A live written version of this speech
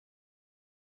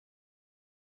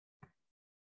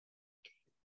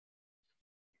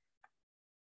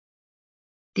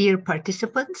Dear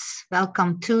participants,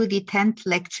 welcome to the 10th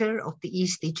lecture of the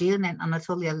East Aegean and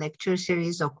Anatolia lecture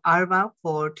series of ARVA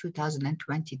for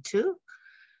 2022.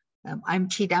 I'm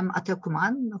Çiğdem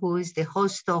Atakuman, who is the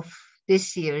host of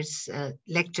this year's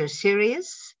lecture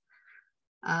series.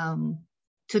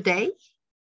 Today,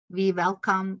 we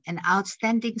welcome an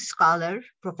outstanding scholar,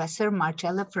 Professor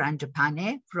Marcella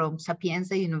Frangipane from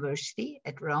Sapienza University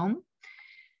at Rome,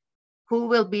 who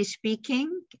will be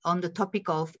speaking on the topic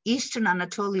of Eastern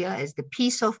Anatolia as the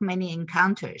piece of many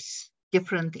encounters,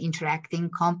 different interacting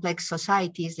complex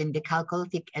societies in the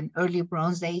Chalcolithic and early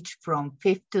Bronze Age from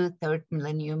 5th to 3rd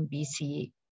millennium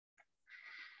BCE.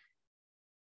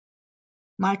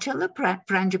 Marcella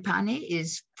Frangipane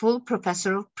is full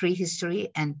professor of prehistory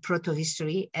and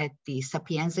protohistory at the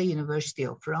Sapienza University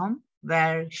of Rome,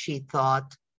 where she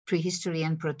taught prehistory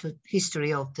and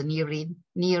protohistory of the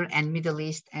Near and Middle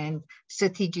East and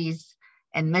strategies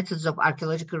and methods of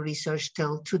archaeological research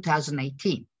till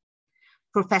 2018.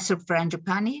 Professor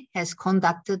Frangipane has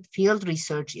conducted field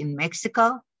research in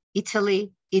Mexico,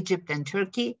 Italy, Egypt, and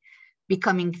Turkey,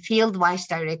 becoming field vice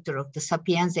director of the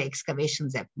Sapienza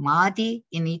excavations at Maadi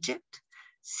in Egypt.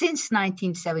 Since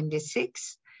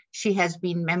 1976, she has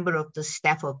been member of the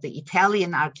staff of the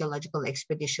Italian archaeological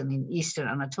expedition in Eastern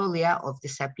Anatolia of the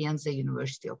Sapienza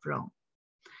University of Rome,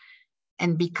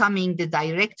 and becoming the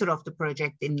director of the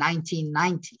project in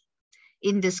 1990.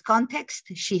 In this context,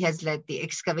 she has led the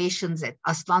excavations at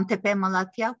Aslantepe,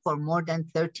 Malatya for more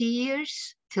than 30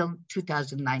 years till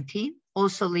 2019,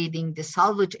 also leading the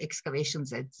salvage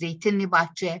excavations at Zeytinli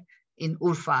Bahçe in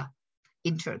Urfa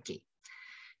in Turkey.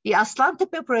 The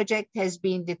Aslantepe project has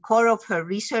been the core of her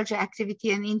research activity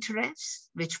and interests,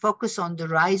 which focus on the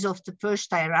rise of the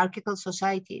first hierarchical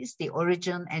societies, the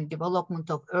origin and development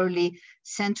of early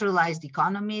centralized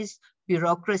economies,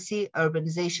 bureaucracy,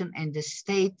 urbanization, and the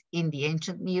state in the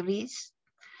ancient Near East,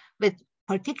 with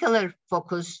particular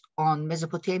focus on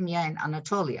Mesopotamia and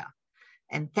Anatolia.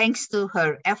 And thanks to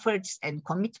her efforts and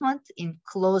commitment in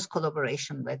close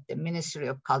collaboration with the Ministry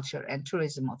of Culture and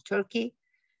Tourism of Turkey,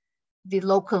 the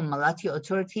local Malatya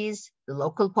authorities, the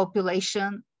local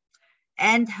population,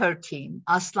 and her team,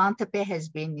 Aslantepe has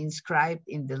been inscribed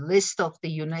in the list of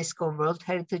the UNESCO World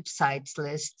Heritage Sites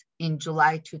list in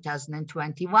July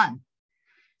 2021.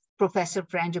 Professor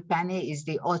Frangipane is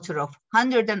the author of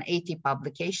 180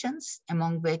 publications,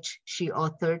 among which she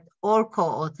authored or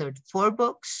co-authored 4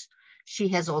 books. She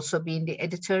has also been the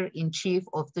editor-in-chief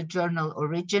of the journal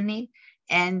Origini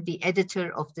and the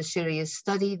editor of the series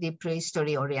Study the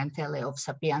Prehistory Orientale of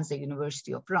Sapienza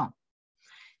University of Rome.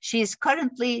 She is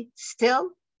currently still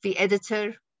the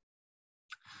editor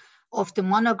of the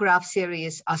monograph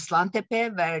series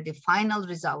Aslantepe, where the final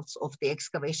results of the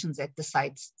excavations at the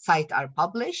site are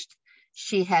published.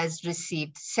 She has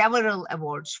received several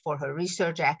awards for her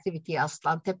research activity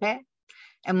Aslantepe,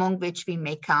 among which we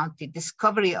may count the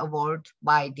Discovery Award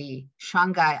by the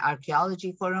Shanghai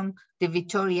Archaeology Forum, the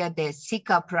Vittoria de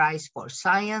Sica Prize for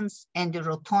Science, and the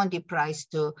Rotondi Prize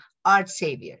to Art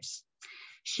Saviors.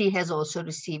 She has also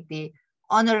received the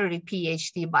honorary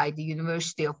PhD by the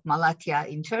University of Malatya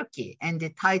in Turkey and the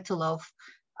title of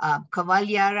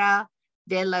Cavaliera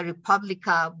della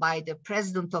Repubblica by the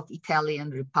President of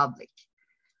Italian Republic.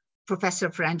 Professor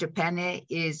Frangipane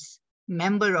is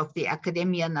member of the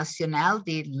Accademia Nazionale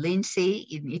di Lincei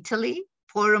in Italy,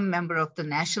 forum member of the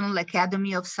National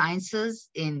Academy of Sciences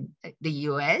in the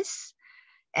US,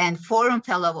 and forum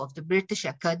fellow of the British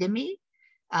Academy,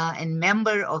 and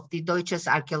member of the Deutsches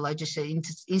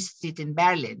Archäologisches Institut in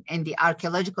Berlin and the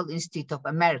Archaeological Institute of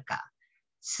America.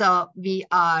 So we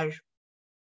are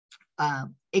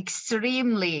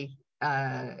extremely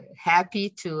happy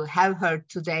to have her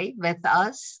today with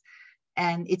us.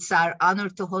 And it's our honor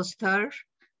to host her,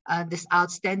 this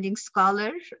outstanding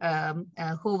scholar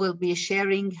who will be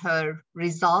sharing her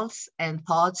results and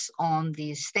thoughts on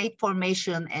the state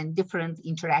formation and different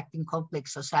interacting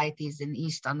complex societies in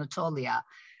East Anatolia.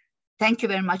 Thank you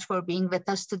very much for being with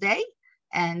us today,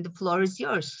 and the floor is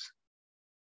yours.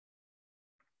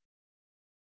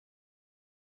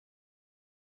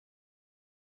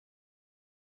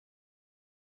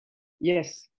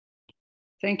 Yes.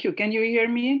 Thank you. Can you hear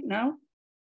me now?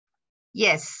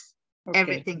 Yes,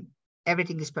 okay.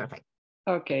 Everything is perfect.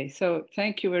 Okay, so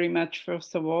thank you very much,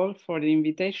 first of all, for the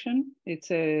invitation.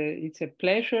 It's a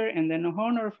pleasure and an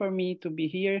honor for me to be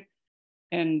here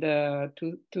and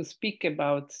to speak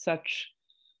about such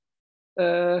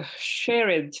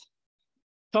shared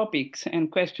topics and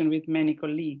questions with many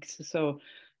colleagues. So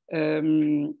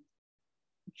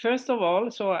first of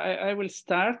all, so I will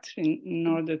start in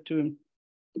order to,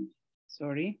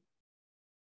 sorry.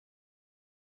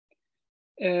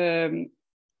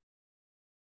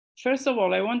 first of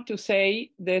all, I want to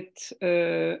say that,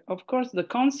 of course, the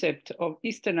concept of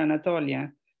Eastern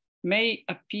Anatolia may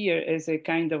appear as a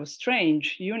kind of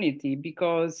strange unity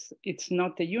because it's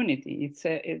not a unity.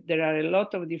 There are a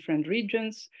lot of different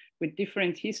regions with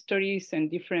different histories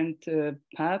and different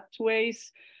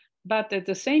pathways. But at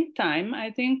the same time,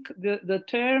 I think the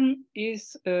term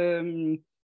is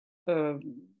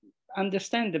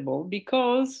understandable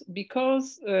because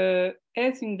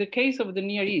as in the case of the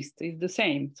Near East, is the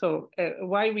same. So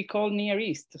why we call Near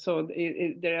East? So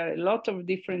there are a lot of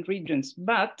different regions,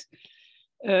 but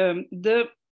the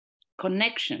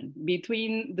connection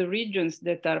between the regions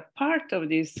that are part of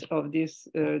this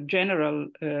general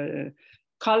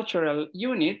cultural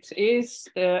unit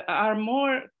are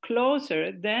more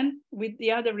closer than with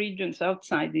the other regions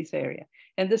outside this area.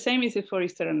 And the same is for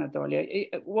Eastern Anatolia.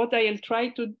 What I'll try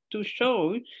to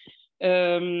show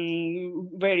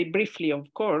very briefly,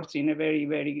 of course, in a very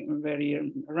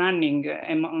running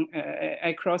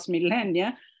across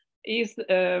millennia, is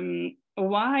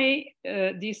why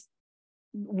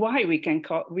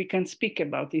we can speak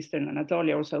about Eastern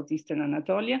Anatolia or Southeastern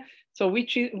Anatolia. So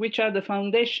which are the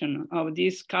foundation of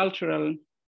this cultural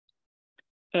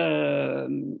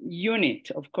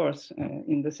unit, of course,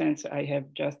 in the sense I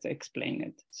have just explained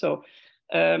it. So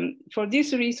for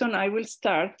this reason, I will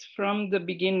start from the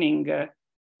beginning.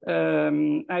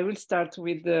 I will start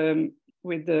with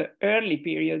the early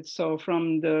period, so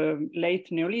from the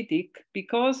late Neolithic,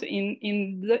 because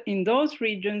in those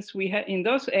regions we have, in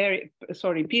those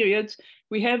periods,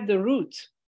 we have the roots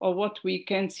of what we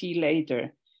can see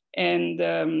later.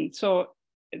 And so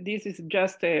this is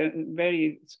just a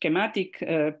very schematic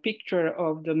picture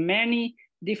of the many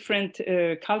different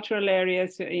cultural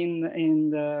areas in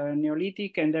the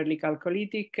Neolithic and early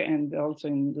Chalcolithic and also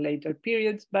in later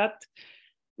periods, but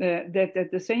that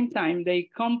at the same time they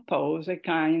compose a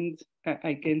kind,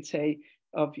 I can say,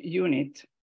 of unit.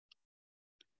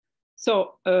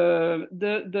 So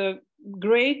the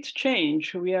great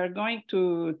change we are going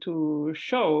to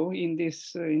show in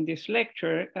this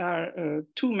lecture are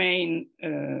two main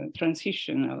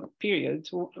transitional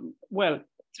periods. Well,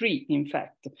 three, in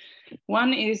fact.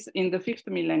 One is in the 5th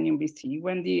millennium BC,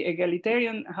 when the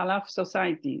egalitarian Halaf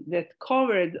society that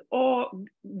covered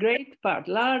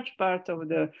large part of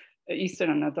the Eastern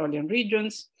Anatolian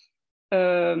regions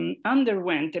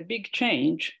underwent a big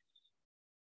change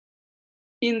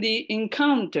in the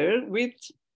encounter with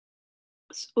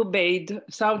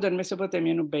Southern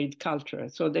Mesopotamian Ubaid culture.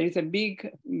 So there is a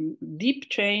big, deep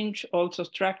change, also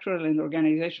structural and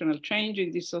organizational change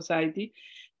in this society,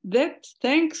 that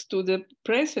thanks to the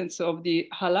presence of the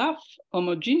Halaf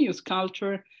homogeneous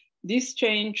culture, this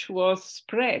change was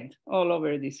spread all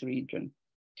over this region.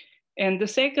 And the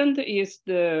second is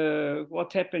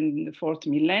what happened in the 4th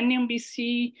millennium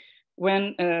BC,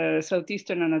 when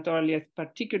Southeastern Anatolia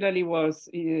particularly was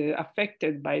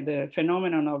affected by the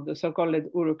phenomenon of the so-called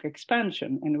Uruk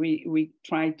expansion. And we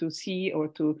try to see or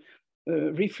to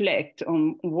reflect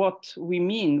on what we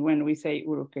mean when we say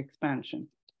Uruk expansion.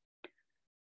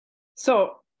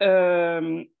 So,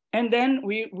 and then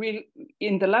we will,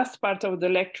 in the last part of the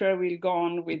lecture, we'll go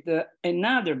on with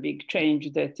another big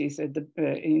change that is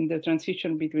in the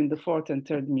transition between the 4th and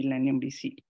 3rd millennium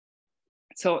BC.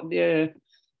 So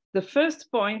the first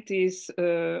point is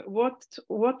what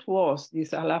was this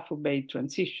Halaf-Ubaid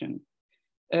transition?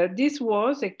 This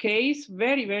was a case,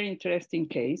 very interesting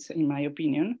case, in my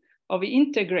opinion, of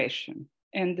integration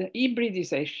and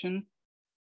hybridization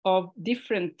of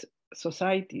different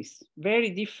societies,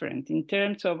 very different in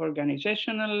terms of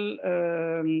organizational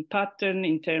pattern,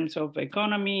 in terms of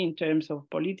economy, in terms of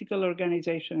political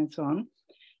organization, and so on,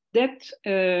 that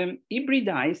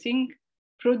hybridizing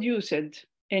produced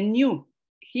a new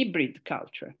hybrid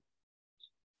culture.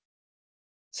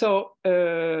 So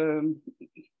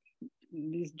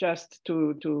this just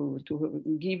to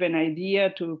give an idea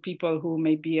to people who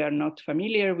maybe are not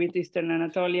familiar with Eastern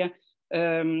Anatolia.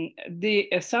 The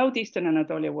Southeastern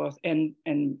Anatolia was, and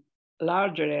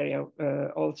larger area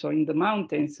also in the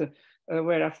mountains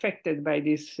were affected by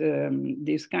this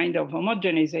kind of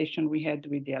homogenization we had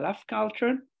with the Halaf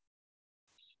culture.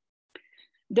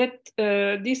 That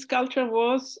this culture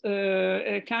was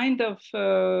a kind of,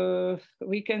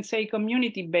 we can say,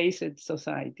 community-based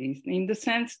societies, in the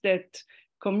sense that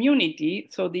community,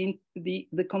 so the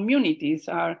communities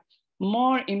are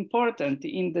more important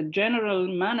in the general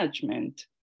management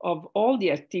of all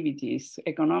the activities,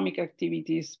 economic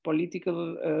activities,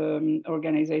 political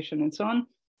organization, and so on,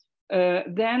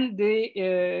 than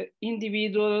the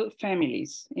individual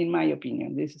families, in my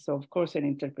opinion. This is, of course, an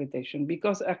interpretation,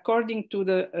 because according to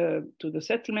the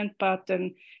settlement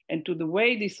pattern and to the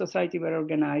way this society were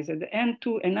organized, and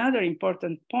to another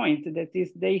important point, that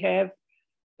is, they have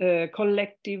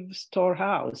collective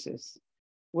storehouses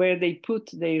where they put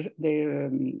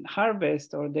their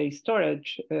harvest or their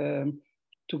storage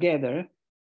together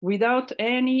without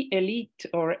any elite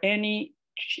or any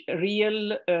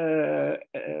real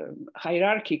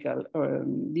hierarchical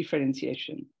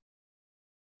differentiation.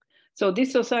 So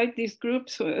these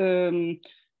groups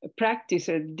practice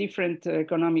a different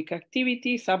economic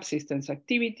activity, subsistence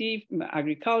activity,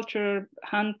 agriculture,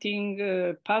 hunting,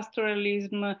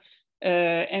 pastoralism,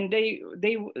 and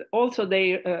they also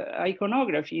their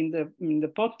iconography in the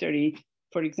pottery,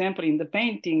 for example, in the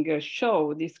painting,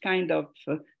 show this kind of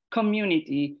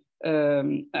community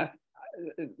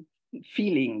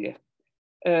feeling.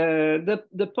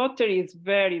 The pottery is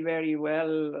very, very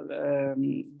well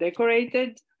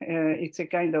decorated. It's a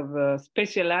kind of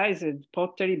specialized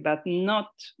pottery, but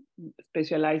not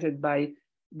specialized by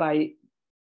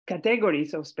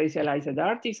categories of specialized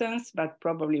artisans, but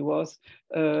probably was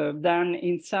done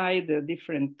inside the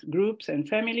different groups and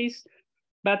families.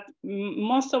 But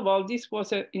most of all, this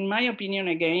was, in my opinion,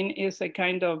 again, is a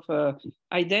kind of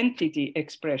identity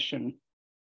expression.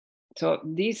 So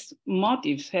these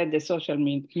motifs had a social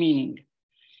meaning.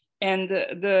 And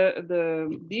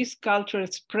this culture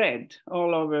spread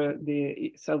all over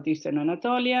the southeastern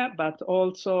Anatolia, but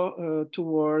also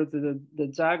towards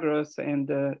the Zagros and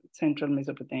the central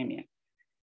Mesopotamia.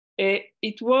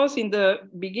 It was in the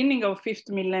beginning of 5th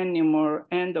millennium or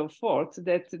end of 4th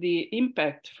that the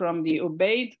impact from the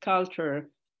Ubaid culture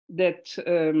that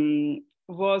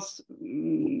was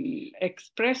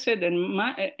expressed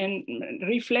and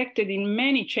reflected in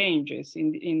many changes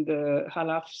in the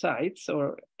Halaf sites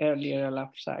or earlier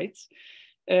Halaf sites,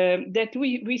 that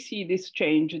we see this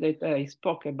change that I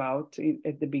spoke about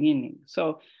at the beginning.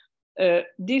 So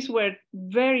these were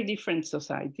very different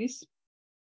societies.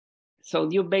 So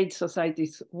the Ubaid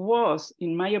societies was,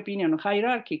 in my opinion,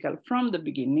 hierarchical from the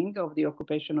beginning of the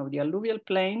occupation of the alluvial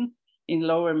plain in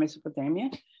lower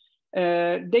Mesopotamia.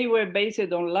 They were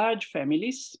based on large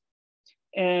families.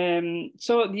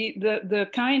 So the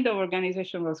kind of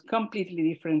organization was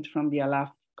completely different from the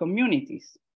Halaf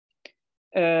communities.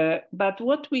 But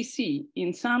what we see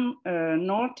in some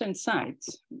northern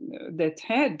sites that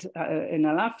had an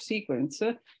Halaf sequence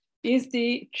is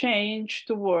the change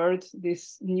towards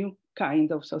this new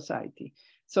kind of society.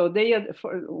 So they had,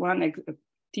 for one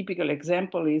typical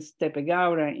example is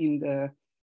Tepegaura in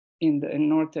the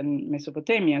northern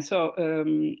Mesopotamia. So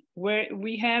where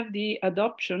we have the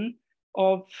adoption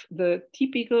of the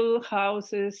typical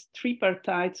houses,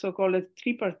 tripartite, so-called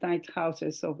tripartite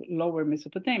houses of lower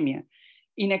Mesopotamia,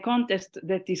 in a context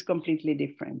that is completely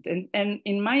different. And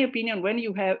in my opinion, when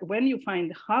you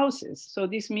find houses, so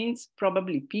this means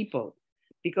probably people,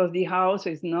 because the house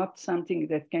is not something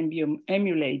that can be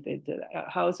emulated.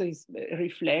 Houses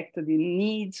reflect the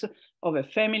needs of a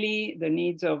family, the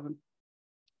needs of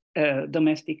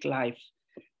domestic life.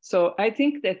 So I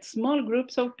think that small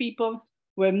groups of people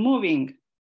were moving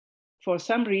for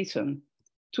some reason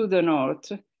to the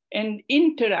north and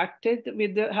interacted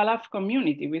with the Halaf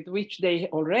community with which they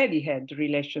already had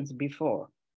relations before.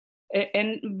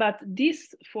 But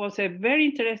this was a very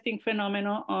interesting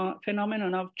phenomenon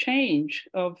of change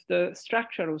of the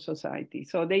structure of society.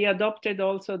 So they adopted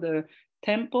also the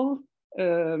temple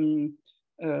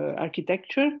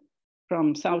architecture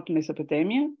from South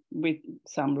Mesopotamia with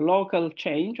some local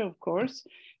change, of course.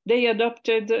 They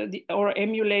adopted or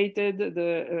emulated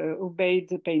the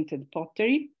Ubaid painted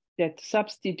pottery that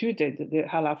substituted the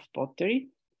Halaf pottery.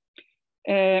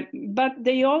 But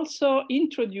they also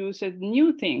introduced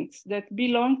new things that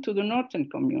belong to the northern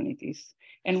communities.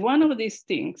 And one of these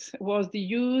things was the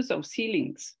use of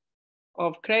ceilings,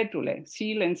 of cretule,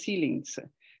 seal and ceilings.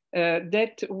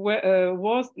 That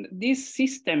was this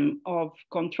system of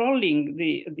controlling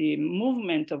the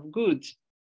movement of goods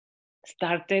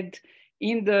started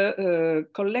in the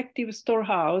collective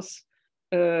storehouse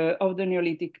of the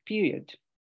Neolithic period.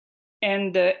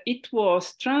 And it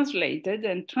was translated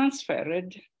and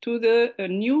transferred to the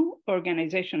new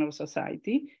organization of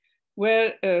society,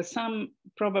 where some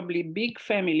probably big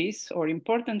families or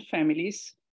important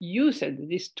families used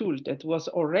this tool that was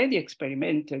already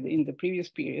experimented in the previous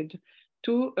period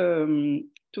to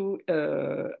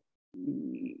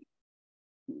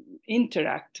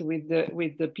interact with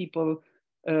the people,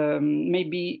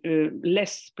 maybe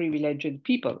less privileged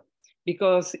people.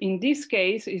 Because in this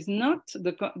case, is not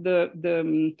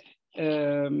the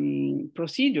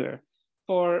procedure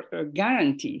for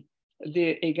guarantee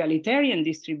the egalitarian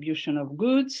distribution of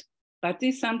goods, but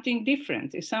is something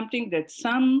different. It's something that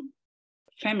some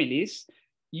families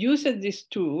use this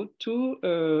tool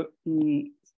to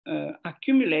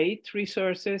accumulate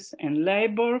resources and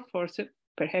labor,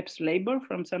 perhaps labor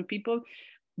from some people,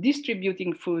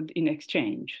 distributing food in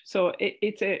exchange. So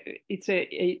it's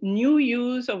a new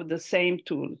use of the same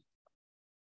tool.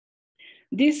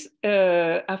 This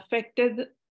affected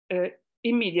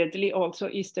immediately also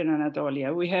Eastern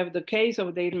Anatolia. We have the case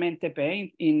of Deir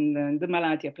Mentepe in the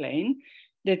Malatya plain.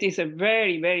 That is a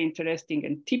very, very interesting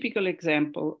and typical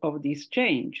example of this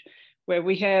change, where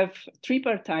we have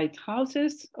tripartite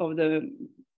houses of the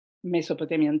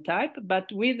Mesopotamian type,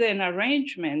 but with an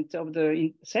arrangement of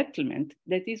the settlement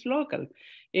that is local,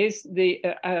 is the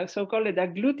so-called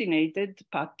agglutinated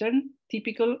pattern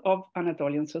typical of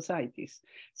Anatolian societies.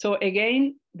 So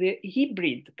again, the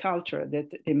hybrid culture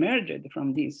that emerged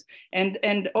from this,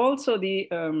 and also the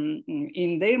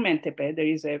in Deir Mentepe, there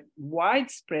is a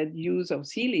widespread use of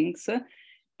ceilings,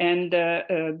 and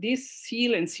these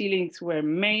seal and ceilings were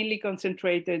mainly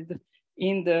concentrated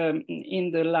in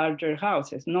the larger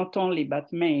houses, not only,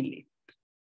 but mainly.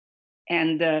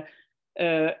 And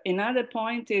another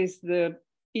point is the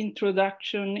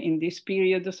introduction in this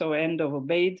period, so end of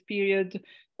Ubaid period,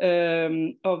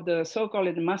 of the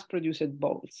so-called mass-produced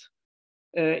bowls.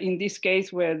 In this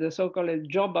case, were the so-called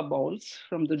Jobba bowls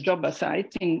from the Jobba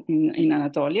site in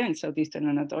Anatolia, in southeastern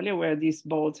Anatolia, where these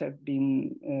bowls have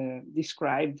been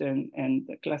described and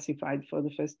classified for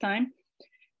the first time.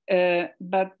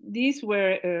 But these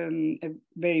were a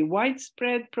very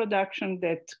widespread production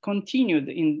that continued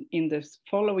in the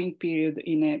following period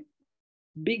in a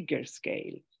bigger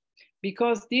scale,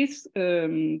 because this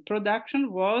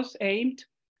production was aimed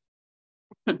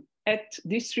at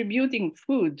distributing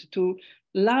food to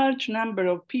large number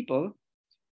of people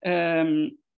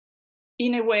in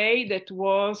a way that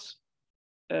was,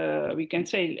 we can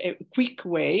say, a quick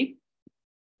way,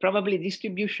 probably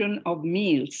distribution of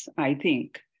meals, I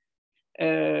think.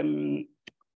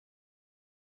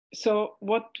 So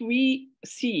what we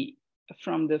see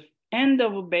from the end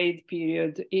of Ubaid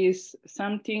period is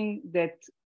something that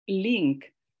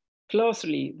link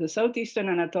closely the southeastern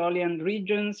Anatolian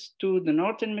regions to the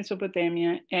northern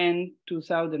Mesopotamia and to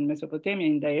southern Mesopotamia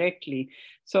indirectly.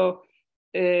 So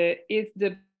it's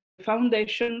the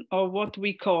foundation of what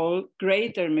we call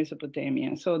Greater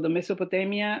Mesopotamia. So the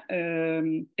Mesopotamia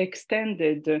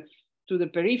extended to the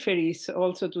peripheries,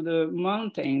 also to the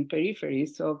mountain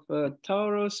peripheries of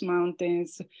Taurus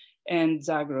Mountains and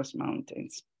Zagros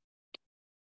Mountains.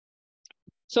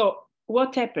 So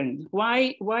what happened?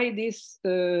 Why this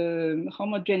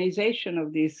homogenization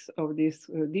of these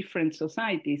different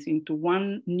societies into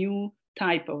one new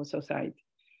type of society?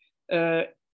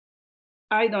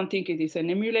 I don't think it is an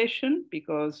emulation,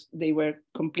 because they were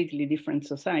completely different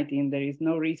society, and there is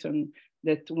no reason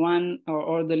that one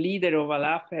or the leader of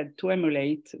Alaf had to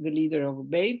emulate the leader of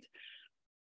Ubaid.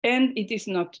 And it is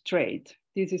not trade.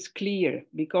 This is clear,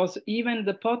 because even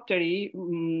the pottery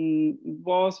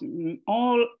was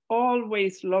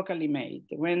always locally made.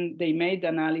 When they made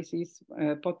analysis,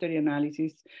 pottery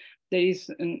analysis, there is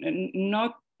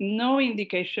no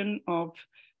indication of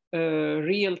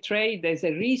real trade as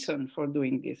a reason for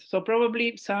doing this. So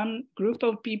probably some group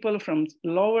of people from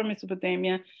lower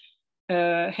Mesopotamia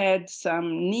had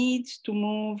some needs to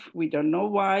move. We don't know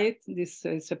why. This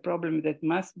is a problem that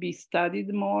must be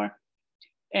studied more.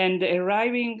 And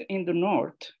arriving in the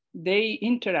north, they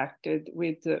interacted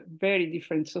with very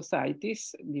different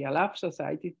societies, the Alaf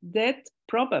society, that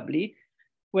probably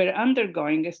were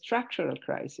undergoing a structural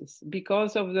crisis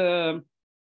because of the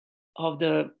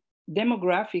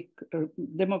demographic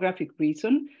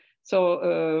reason.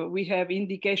 So we have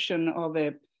indication of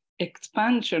a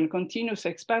continuous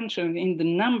expansion in the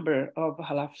number of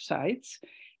Alaf sites,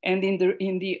 and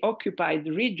in the occupied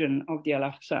region of the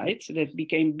Alaf sites that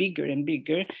became bigger and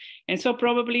bigger. And so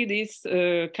probably this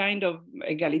kind of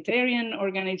egalitarian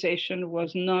organization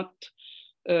was not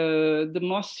the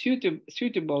most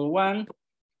suitable one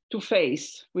to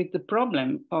face with the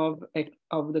problem of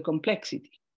the complexity.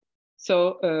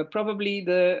 So probably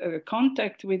the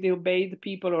contact with the Ubaid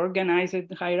people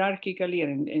organized hierarchically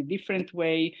and in a different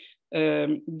way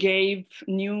gave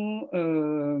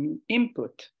new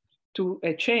input to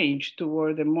a change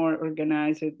toward a more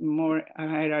organized, more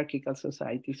hierarchical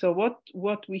society. So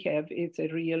what we have is a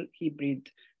real hybrid,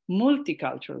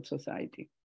 multicultural society.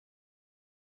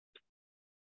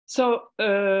 So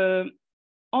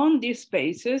on this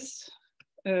basis,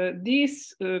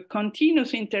 this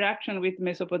continuous interaction with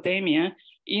Mesopotamia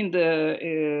in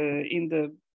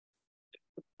the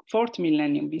 4th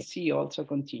millennium BC also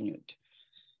continued.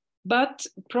 But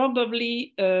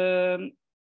probably the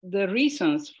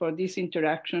reasons for this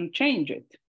interaction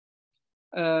changed.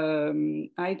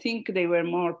 I think they were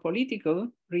more political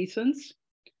reasons,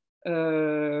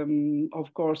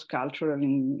 of course, cultural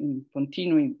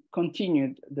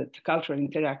continued the cultural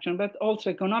interaction, but also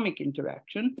economic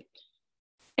interaction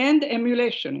and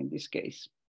emulation in this case.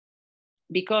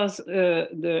 Because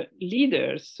the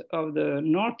leaders of the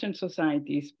northern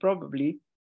societies probably,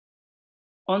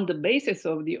 on the basis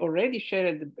of the already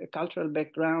shared cultural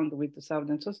background with the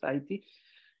southern society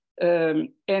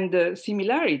and the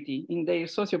similarity in their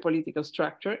socio-political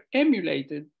structure,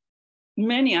 emulated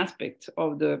many aspects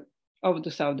of the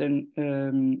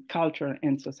southern culture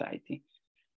and society.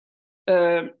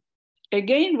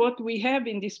 Again, what we have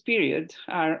in this period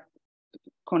are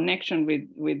connection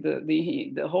with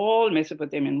the whole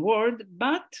Mesopotamian world,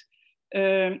 but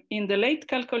in the late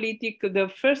Chalcolithic, the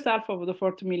first half of the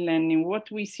 4th millennium, what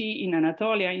we see in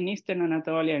Anatolia, in Eastern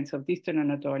Anatolia and Southeastern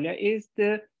Anatolia, is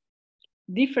the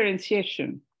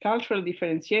differentiation, cultural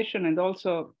differentiation, and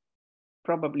also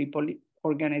probably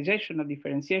organizational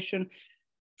differentiation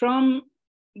from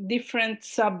different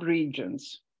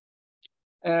sub-regions.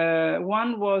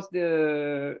 One was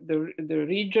the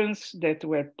regions that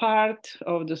were part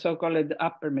of the so-called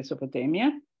Upper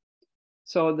Mesopotamia.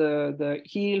 So the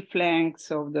hill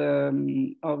flanks of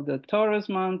the Taurus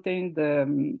mountain,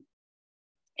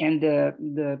 and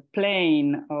the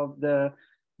plain of the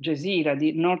Jazira,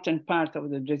 the northern part of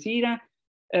the Jazira,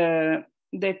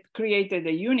 that created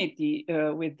a unity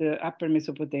with the Upper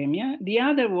Mesopotamia. The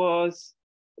other was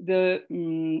the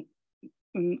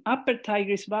Upper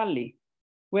Tigris Valley,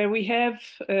 where we have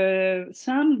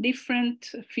some different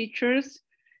features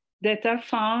that are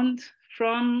found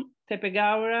from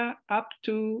Tepe-Gawra up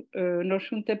to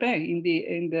Noshun Tepe in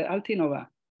the Altinova.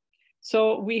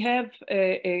 So we have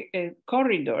a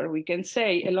corridor, we can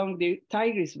say, along the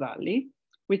Tigris Valley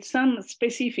with some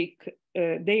specific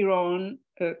their own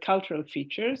cultural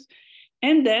features,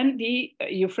 and then the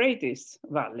Euphrates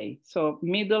Valley, so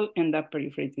middle and upper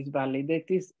Euphrates Valley, that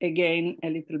is again a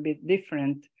little bit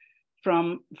different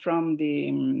from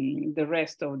the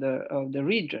rest of the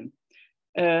region.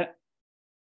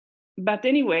 But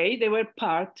anyway, they were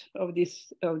part of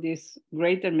this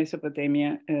Greater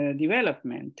Mesopotamia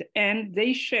development, and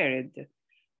they shared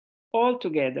all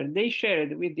together. They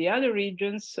shared with the other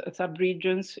regions,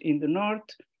 sub-regions in the north,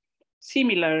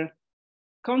 similar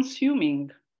consuming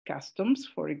customs.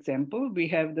 For example, we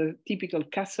have the typical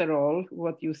casserole,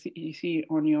 what you see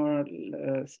on your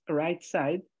right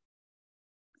side.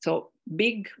 So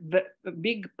big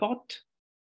pot,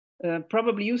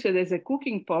 probably used as a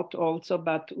cooking pot also,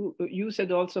 but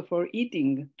used also for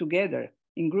eating together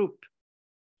in group.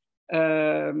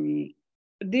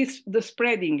 The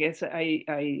spreading, as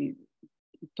I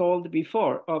told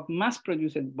before, of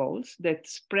mass-produced bowls that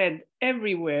spread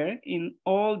everywhere in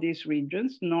all these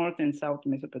regions, North and South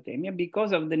Mesopotamia,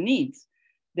 because of the needs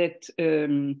that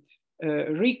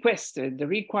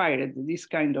required this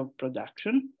kind of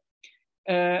production.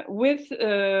 With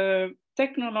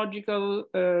technological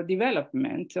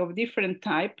development of different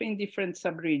type in different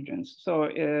sub-regions. So,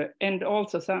 and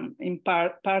also some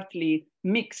partly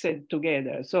mixed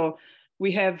together. So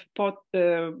we have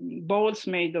bowls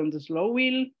made on the slow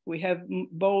wheel. We have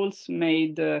bowls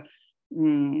made by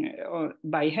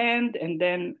hand, and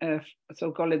then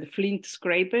so-called flint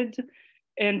scraped.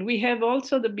 And we have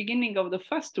also the beginning of the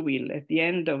fast wheel at the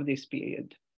end of this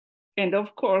period. And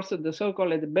of course, the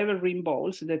so-called bevel rim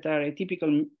bowls that are a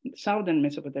typical southern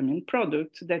Mesopotamian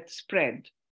product that spread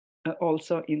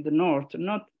also in the north,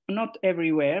 not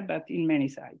everywhere, but in many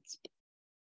sites.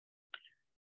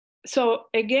 So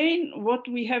again, what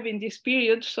we have in this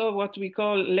period, so what we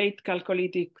call late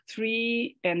Chalcolithic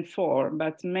 3 and 4,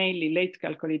 but mainly late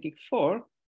Chalcolithic 4,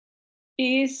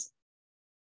 is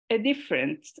a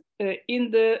difference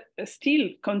still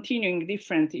continuing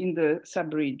different in the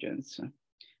sub-regions.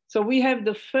 So we have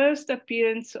the first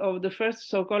appearance of the first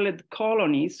so-called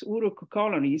colonies, Uruk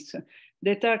colonies,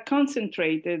 that are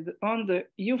concentrated on the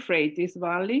Euphrates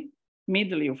Valley,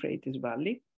 middle Euphrates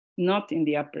Valley, not in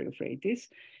the upper Euphrates,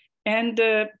 and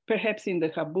perhaps in the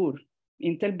Habur.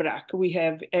 In Tel Brak, we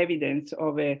have evidence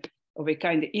of a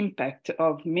kind of impact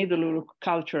of Middle Uruk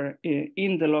culture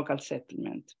in the local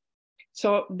settlement.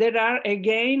 So there are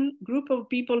again group of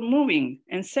people moving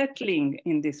and settling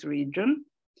in this region.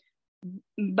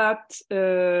 But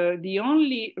the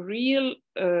only real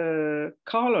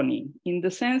colony, in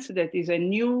the sense that is a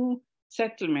new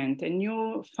settlement, a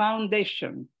new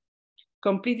foundation,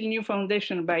 completely new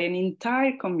foundation by an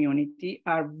entire community,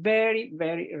 are very,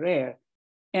 very rare.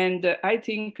 And I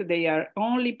think they are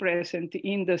only present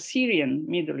in the Syrian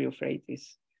Middle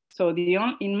Euphrates. So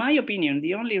in my opinion,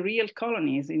 the only real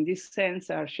colonies in this sense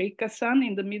are Sheikh Hassan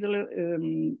in the middle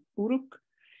Uruk,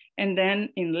 and then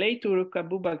in late Uruk,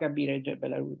 Abu Bakabir,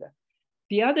 Jebel Aruda.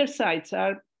 The other sites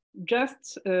are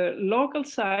just local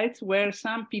sites where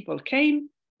some people came,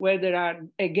 where there are,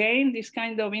 again, this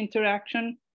kind of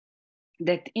interaction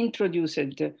that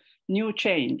introduced new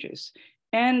changes.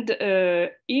 And still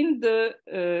in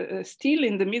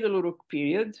the Middle Uruk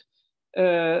period,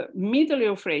 Middle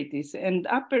Euphrates and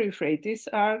Upper Euphrates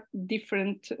are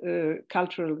different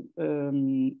cultural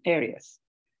areas,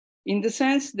 in the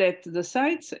sense that the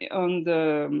sites on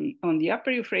the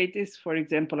Upper Euphrates, for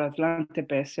example, Aslan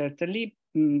Tepe, certainly,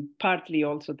 partly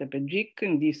also Tepejik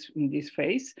in this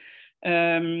phase,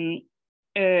 and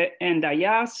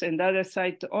Ayas and other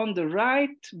sites on the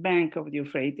right bank of the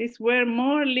Euphrates were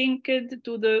more linked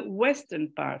to the western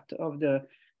part of the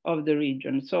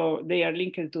region. So they are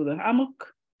linked to the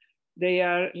Hamuk, they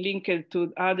are linked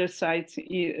to other sites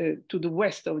to the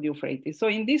west of the Euphrates. So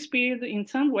in this period, in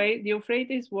some way, the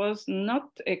Euphrates was not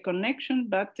a connection,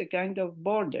 but a kind of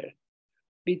border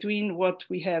between what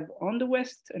we have on the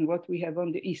west and what we have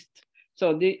on the east.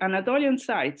 So the Anatolian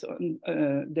sites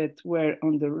that were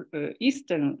on the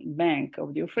eastern bank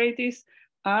of the Euphrates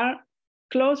are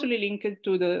closely linked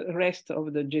to the rest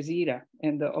of the Jazira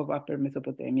and of Upper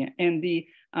Mesopotamia, and the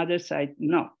other side,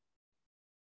 no.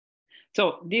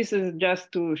 So this is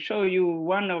just to show you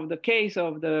one of the case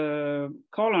of the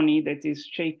colony that is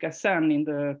Sheikh Hassan in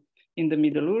the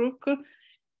Middle Uruk,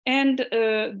 and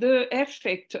the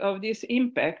effect of this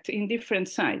impact in different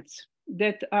sites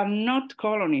that are not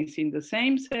colonies in the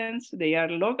same sense. They are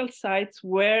local sites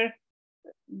where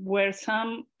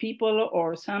some people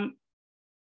or some,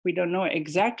 we don't know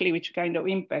exactly which kind of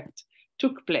impact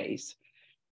took place.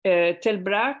 Tel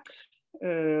Brak,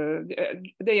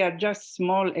 they are just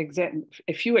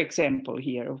a few examples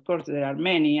here. Of course, there are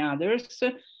many others,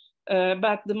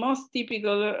 but the most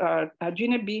typical are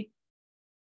Ajinebi,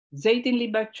 Zeytin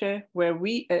Libakche, where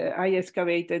I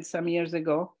excavated some years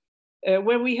ago,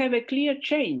 where we have a clear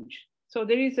change. So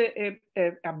there is an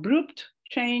abrupt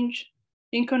change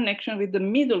in connection with the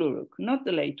Middle Uruk, not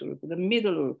the late Uruk, the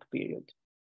Middle Uruk period.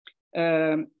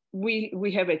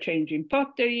 We have a change in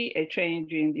pottery, a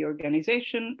change in the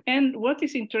organization. And what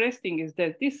is interesting is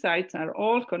that these sites are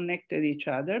all connected each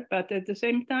other, but at the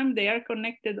same time, they are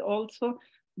connected also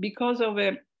because of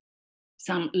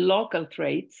some local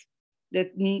traits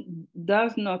that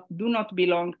do not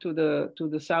belong to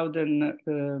the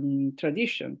southern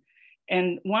tradition.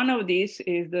 And one of these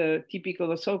is the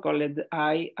typical so-called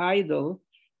idol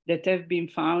that have been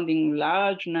found in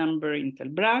large number in Tel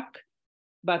Brak,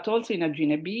 but also in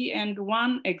Ajinebi, and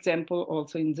one example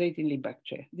also in Zeytin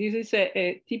Libakche. This is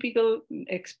a typical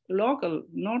local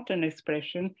northern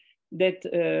expression that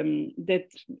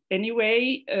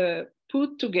anyway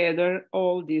put together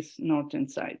all these northern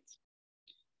sites.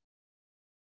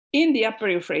 In the Upper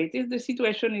Euphrates, the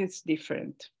situation is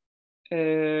different.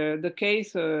 The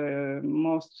case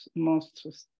most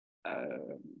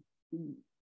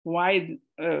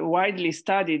widely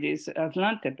studied is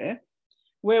Aslan Tepe,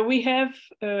 where we have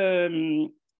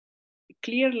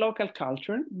clear local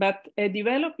culture, but a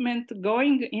development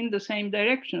going in the same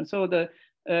direction. So the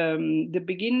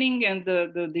beginning and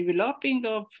the developing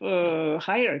of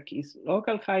hierarchies,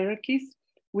 local hierarchies.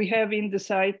 We have in the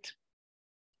site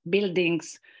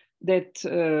buildings that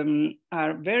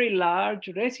are very large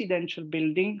residential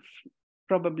buildings,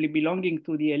 probably belonging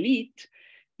to the elite,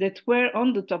 that were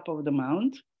on the top of the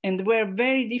mount and were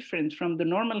very different from the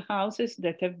normal houses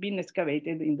that have been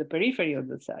excavated in the periphery of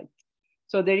the site.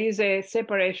 So there is a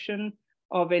separation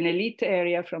of an elite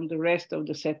area from the rest of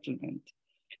the settlement.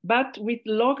 But with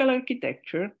local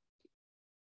architecture,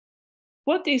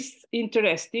 what is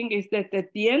interesting is that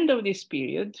at the end of this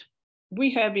period,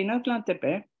 we have in Aslan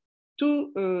Tepe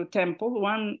two temples,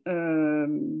 one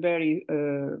very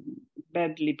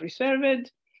badly preserved,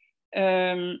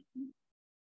 that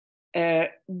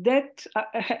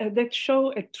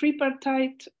show a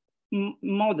tripartite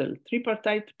model,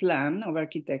 tripartite plan of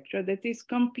architecture that is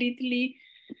completely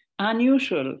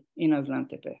unusual in Aslan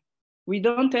Tepe. We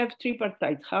don't have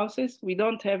tripartite houses. We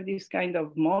don't have this kind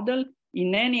of model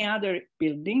in any other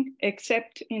building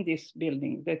except in this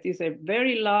building. That is a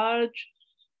very large,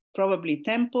 probably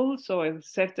temple, so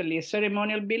certainly a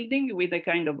ceremonial building with a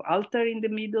kind of altar in the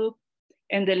middle,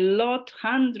 and a lot,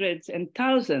 hundreds and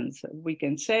thousands, we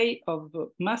can say, of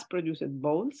mass-produced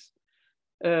bowls,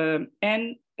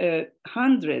 and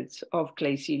hundreds of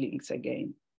clay ceilings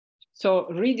again. So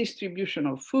redistribution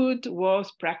of food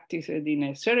was practiced in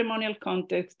a ceremonial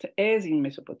context as in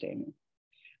Mesopotamia.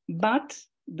 But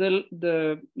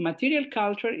the material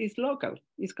culture is local,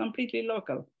 is completely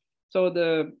local. So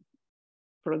the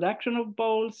production of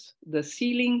bowls, the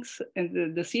ceilings,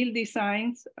 and the seal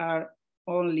designs are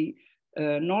only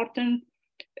northern.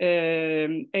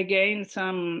 Again,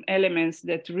 some elements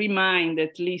that remind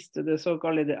at least the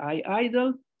so-called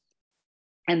idol,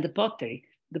 and the pottery.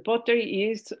 The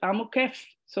pottery is amukef.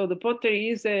 So the pottery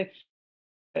is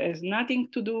has nothing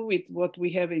to do with what we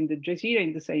have in the Jazeera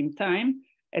at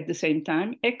the same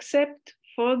time, except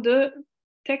for the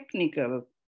technical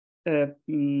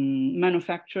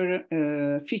manufacture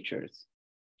features.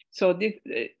 So this,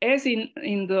 as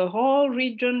in the whole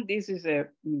region, this is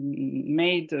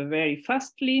made very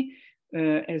fastly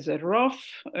as a rough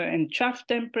and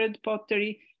chaff-tempered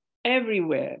pottery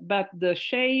everywhere, but the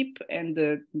shape and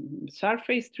the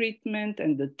surface treatment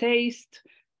and the taste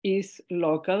is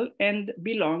local and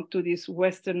belong to this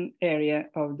western area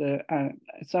of the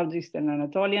southeastern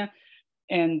Anatolia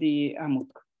and the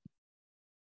Amuk.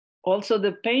 Also,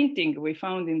 the painting we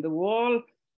found in the wall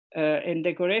and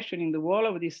decoration in the wall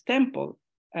of this temple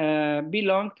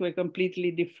belong to a completely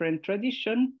different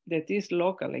tradition that is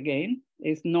local again,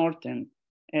 is northern.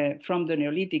 From the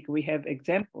Neolithic, we have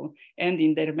example, and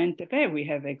in Derben Tepe, we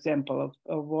have example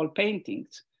of wall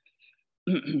paintings.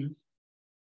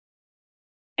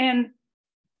 And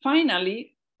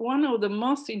finally, one of the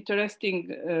most interesting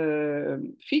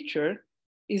feature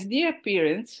is the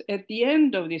appearance at the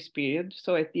end of this period,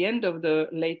 so at the end of the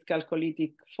late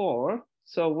Chalcolithic IV.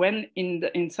 So when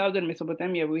in southern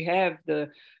Mesopotamia we have the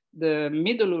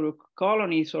Middle Uruk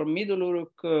colonies or Middle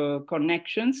Uruk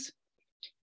connections,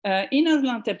 in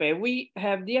Aslan Tepe we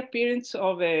have the appearance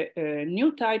of a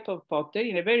new type of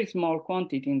pottery in a very small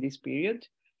quantity in this period,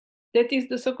 that is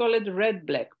the so-called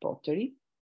red-black pottery.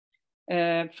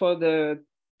 For the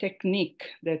technique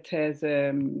that has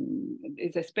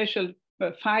is a special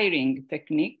firing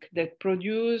technique that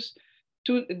produce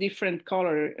two different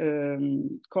colored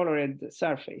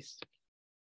surface,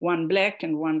 one black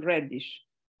and one reddish.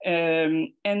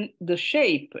 And the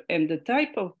shape and the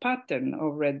type of pattern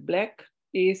of red-black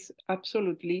is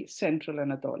absolutely central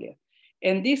Anatolia.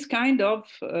 And this kind of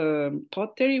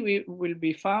pottery will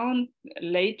be found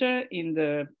later in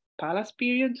the Palace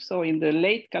period, so in the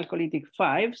late Chalcolithic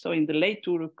V, so in the late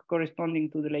Uruk, corresponding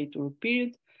to the late Uruk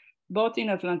period, both in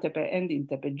Aslan Tepe and in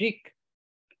Tepejik.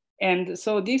 And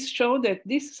so this showed that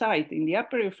this site in the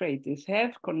upper Euphrates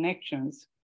have connections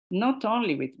not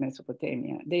only with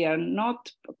Mesopotamia, they are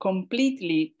not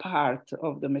completely part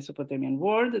of the Mesopotamian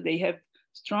world, they have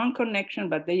strong connection,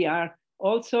 but they are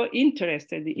also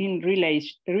interested in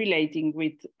relating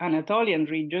with Anatolian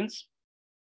regions,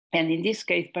 and in this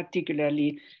case,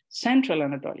 particularly central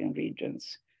Anatolian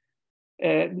regions.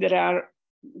 There are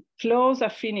close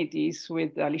affinities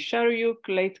with Alisharuyuk,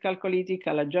 late Chalcolithic,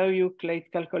 Alajayuk, late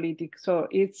Chalcolithic. So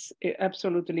it's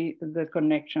absolutely the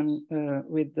connection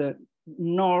with the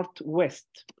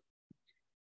northwest.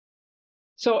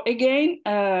 So again,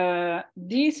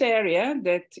 this area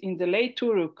that in the late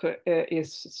Uruk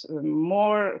is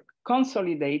more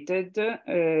consolidated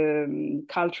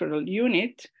cultural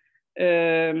unit,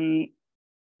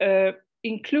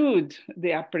 include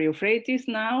the upper Euphrates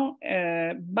now,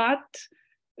 but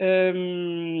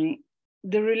the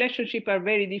relationship are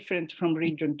very different from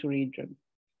region to region.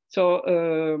 So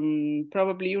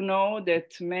probably you know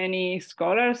that many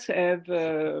scholars have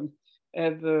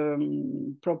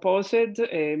proposed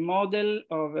a model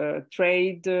of a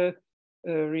trade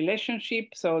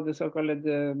relationship, so the so-called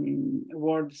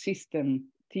world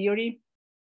system theory,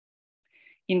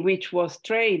 in which was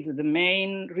trade the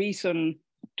main reason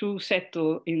to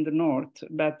settle in the north.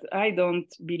 But I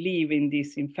don't believe in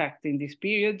this, in fact, in this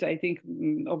period. I think,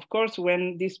 of course,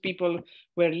 when these people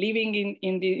were living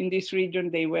in this region,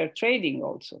 they were trading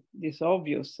also, this is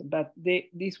obvious, but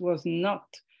this was not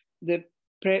the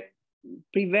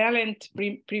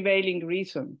prevailing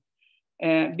reason.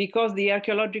 Because the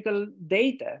archaeological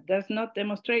data does not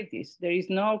demonstrate this. There is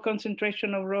no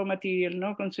concentration of raw material,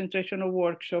 no concentration of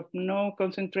workshop, no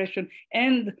concentration.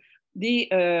 And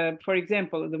for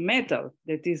example, the metal,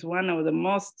 that is one of the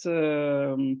most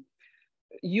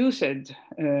used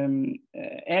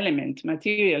element,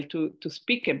 material to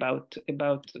speak about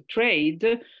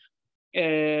trade,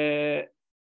 as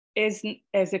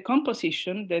a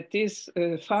composition that is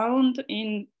found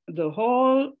in the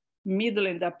whole Middle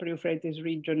and Upper Euphrates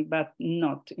region, but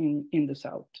not in the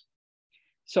south.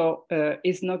 So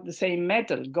it's not the same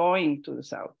metal going to the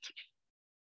south.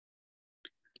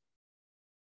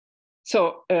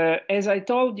 So as I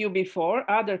told you before,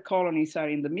 other colonies are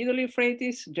in the middle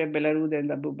Euphrates, Jebel Arud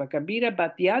and Abu Bakabira,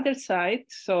 but the other side,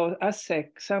 so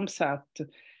Asek, Samsat,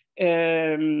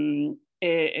 and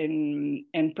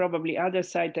probably other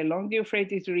sites along the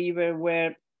Euphrates River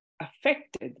were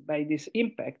affected by this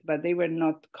impact, but they were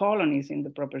not colonies in the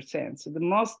proper sense. The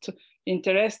most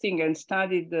interesting and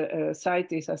studied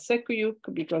site is Asekuyuk,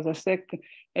 because Asek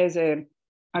has a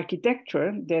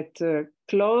architecture that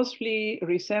closely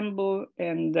resemble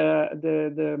and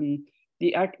the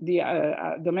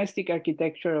domestic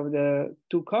architecture of the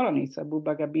two colonies, Abu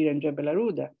Bakabir and Jebel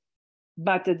Aruda.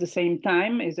 But at the same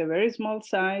time, it's a very small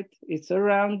site. It's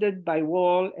surrounded by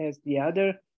wall as the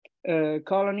other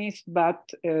colonies,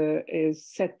 but is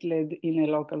settled in a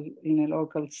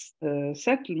local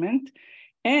settlement.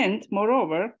 And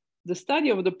moreover, the study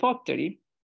of the pottery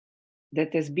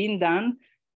that has been done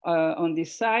on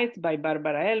this site by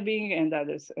Barbara Elving and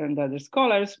other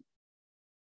scholars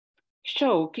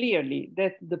show clearly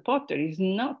that the pottery is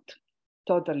not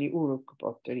totally Uruk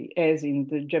pottery, as in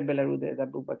the Jebel Arud and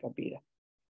Abu Bakabira.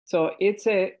 So it's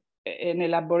an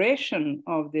elaboration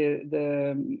of the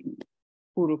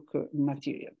Uruk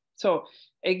material. So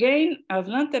again,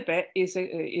 Aslan Tepe is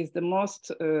the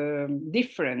most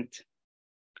different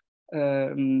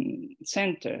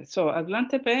center. So Aslan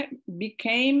Tepe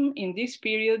became in this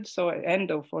period, so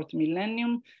end of 4th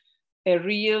millennium, a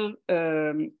real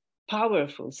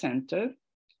powerful center.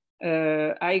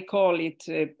 I call it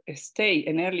an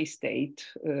early state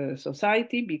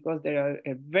society, because there are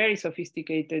a very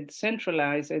sophisticated,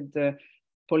 centralized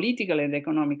political and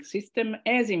economic system,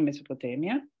 as in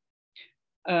Mesopotamia,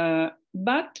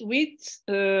 but with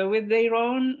their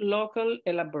own local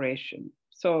elaboration.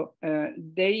 So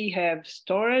they have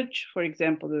storage, for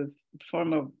example, the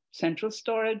form of central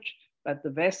storage, but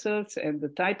the vessels and the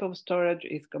type of storage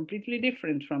is completely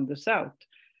different from the south.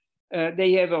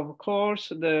 They have, of course,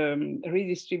 the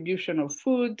redistribution of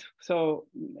food. So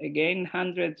again,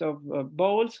 hundreds of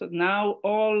bowls. Now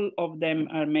all of them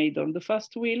are made on the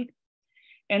first wheel.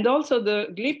 And also the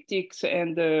glyptics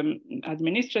and the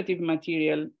administrative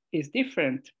material is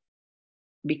different,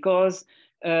 because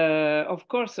of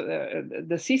course,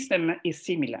 the system is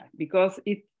similar, because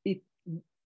it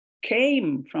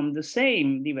came from the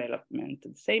same development,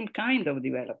 the same kind of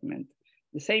development,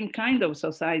 the same kind of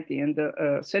society and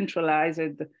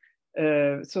centralized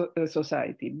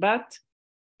society. But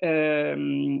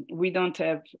we don't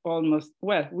have almost,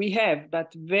 well, we have,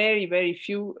 but very, very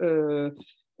few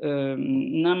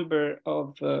number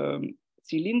of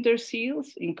cylinder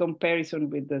seals in comparison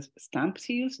with the stamp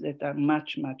seals that are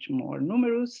much, much more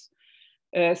numerous.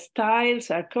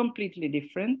 Styles are completely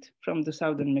different from the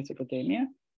southern Mesopotamia.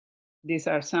 These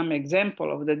are some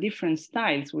examples of the different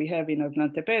styles we have in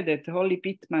Aslan Tepe that Holly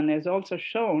Pittman has also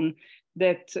shown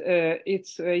that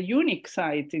it's a unique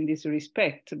site in this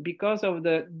respect because of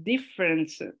the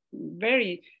difference,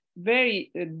 very,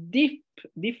 very deep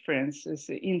differences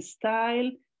in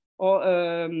style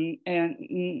and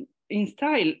in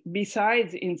style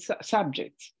besides in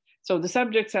subjects. So the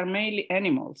subjects are mainly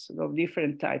animals of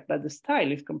different type, but the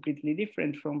style is completely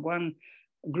different from one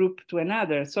group to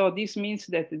another. So this means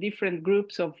that different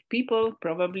groups of people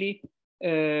probably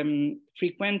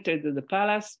frequented the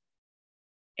palace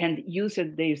and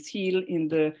used their seal in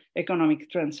the economic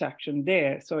transaction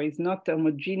there. So it's not a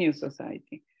homogeneous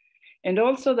society. And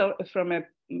also from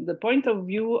the point of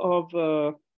view of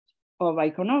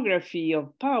iconography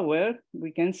of power,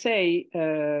 we can say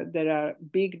there are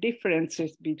big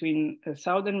differences between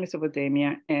southern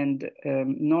Mesopotamia and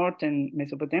northern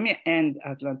Mesopotamia and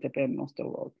Aslan Tepe most of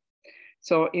all.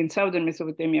 So in southern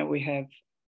Mesopotamia, we have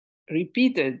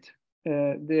repeated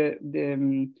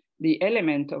the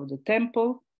element of the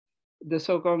temple, the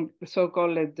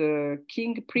so-called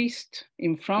king priest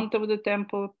in front of the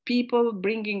temple, people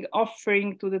bringing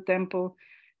offering to the temple.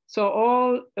 So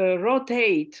all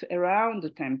rotate around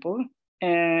the temple.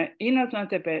 In Aslan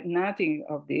Tepe, nothing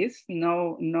of this,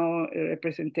 no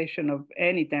representation of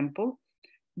any temple.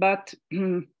 But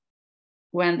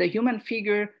when the human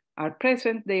figure are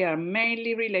present, they are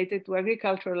mainly related to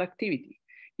agricultural activity.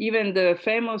 Even the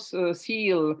famous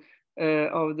seal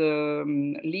of the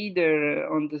leader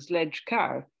on the sledge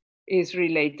car is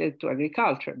related to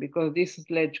agriculture, because this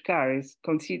sledge car has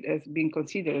been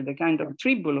considered a kind of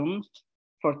tribulum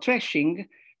for threshing,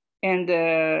 and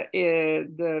the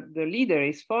leader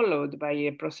is followed by a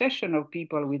procession of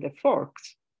people with the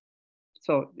forks.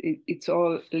 So it's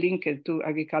all linked to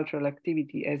agricultural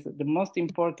activity as the most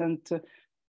important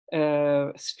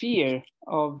sphere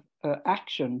of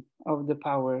action of the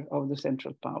power, of the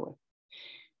central power.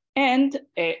 And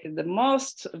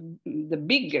the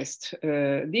biggest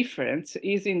difference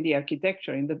is in the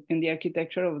architecture, in the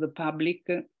architecture of the public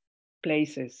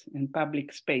places and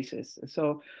public spaces.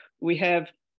 So we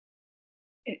have,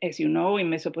 as you know, in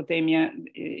Mesopotamia,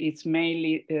 it's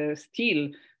mainly still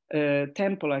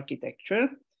temple architecture.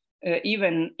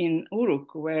 Even in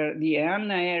Uruk, where the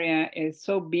Eanna area is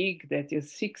so big that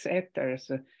it's 6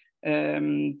 hectares,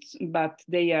 but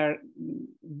they are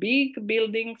big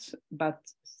buildings, but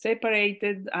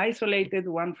separated, isolated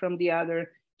one from the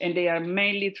other, and they are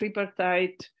mainly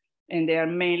tripartite, and they are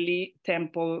mainly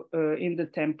temple in the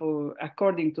temple,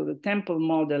 according to the temple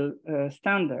model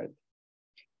standard.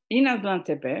 In Aslan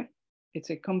Tepe, it's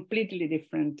a completely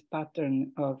different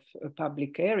pattern of a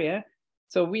public area.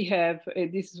 So we have,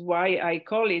 this is why I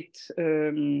call it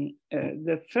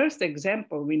the first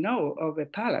example we know of a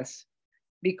palace,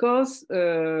 because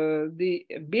the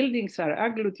buildings are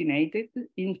agglutinated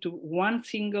into one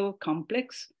single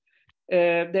complex.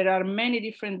 There are many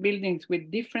different buildings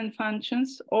with different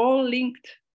functions, all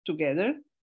linked together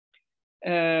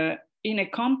in a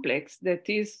complex that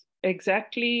is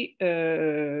exactly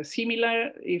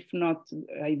similar, if not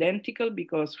identical,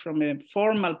 because from a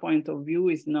formal point of view,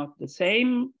 is not the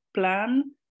same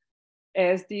plan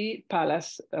as the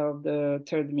palace of the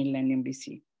 3rd millennium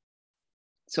BC.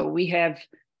 So we have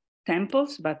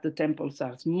temples, but the temples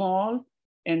are small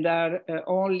and are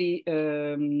only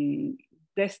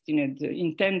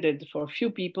intended for few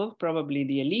people, probably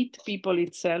the elite people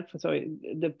itself. So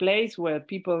the place where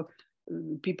people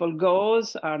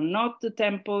goes are not the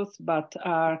temples, but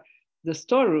are the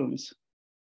storerooms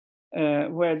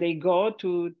where they go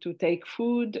to take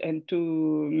food and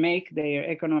to make their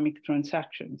economic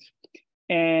transactions.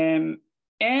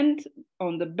 And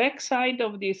on the backside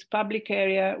of this public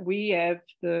area, we have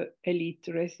the elite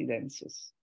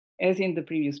residences, as in the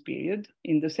previous period,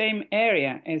 in the same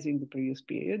area as in the previous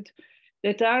period,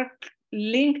 that are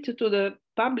linked to the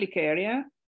public area.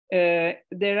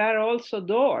 There are also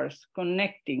doors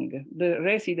connecting the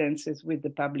residences with the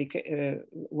public,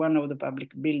 one of the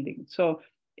public buildings. So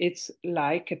it's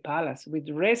like a palace with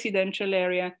residential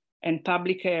area and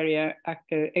public area,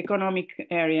 economic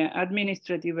area,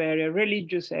 administrative area,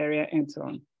 religious area, and so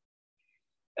on.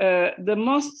 The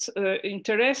most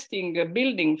interesting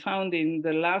building found in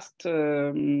the last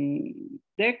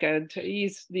decade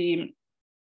is the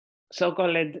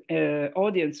so-called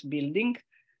audience building,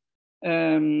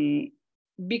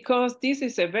 because this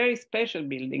is a very special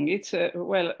building. It's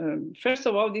first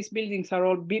of all, these buildings are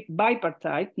all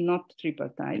bipartite, not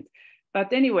tripartite.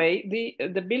 But anyway,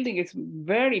 the building is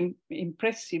very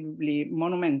impressively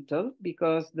monumental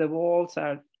because the walls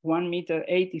are 1 meter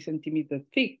 80 centimeters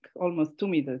thick, almost 2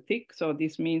 meters thick. So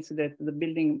this means that the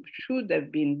building should have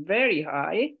been very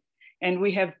high. And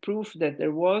we have proof that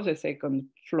there was a second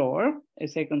floor, a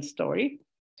second story.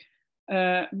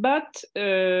 But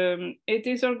it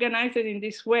is organized in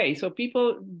this way. So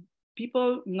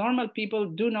normal people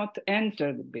do not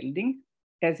enter the building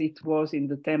as it was in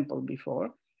the temple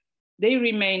before. They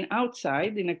remain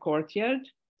outside in a courtyard,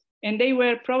 and they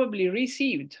were probably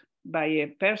received by a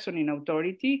person in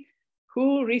authority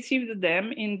who received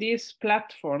them in this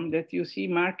platform that you see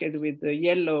marked with the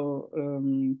yellow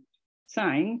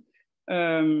sign.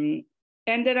 And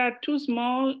there are 2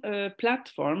 small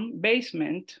platform,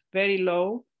 basement, very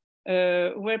low,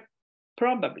 where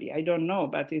probably, I don't know,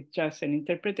 but it's just an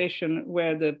interpretation,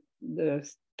 where the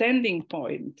standing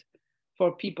point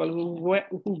for people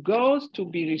who goes to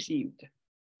be received.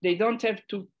 They don't have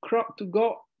to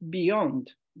go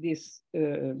beyond this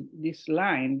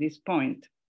line, this point.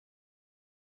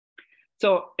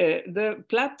 So the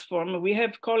platform, we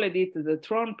have called it the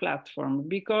throne platform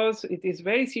because it is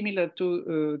very similar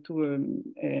to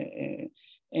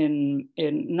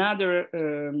another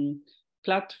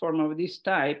platform of this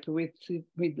type with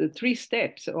the 3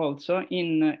 steps also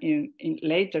in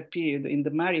later period in the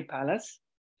Mari Palace.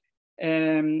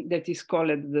 That is called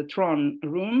the throne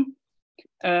room,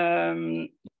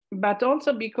 but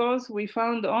also because we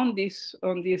found on this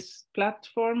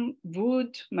platform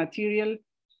wood material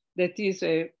that is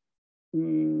a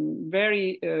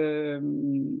very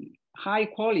high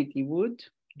quality wood,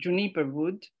 juniper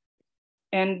wood,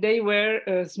 and they were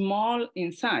small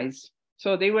in size.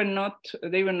 So they were not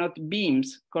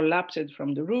beams collapsed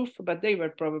from the roof, but they were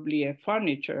probably a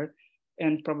furniture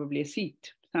and probably a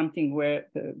seat, something where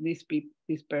this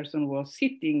person was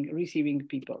sitting, receiving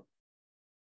people.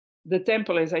 The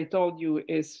temple, as I told you,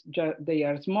 they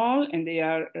are small and they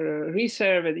are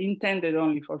reserved, intended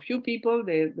only for few people.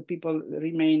 The people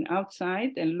remain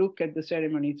outside and look at the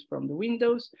ceremonies from the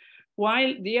windows,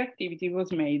 while the activity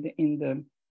was made in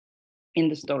in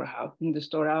the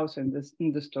storehouse and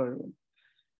in the storeroom.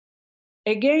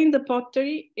 Again, the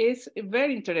pottery is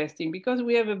very interesting because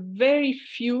we have a very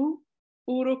few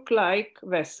Uruk-like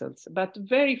vessels, but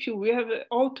very few. We have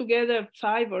altogether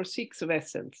 5 or 6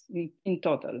 vessels in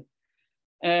total.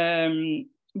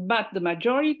 But the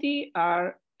majority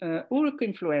are Uruk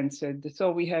influenced.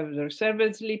 So we have the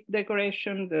servants' lip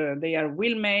decoration, they are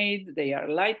well made, they are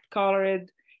light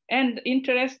colored. And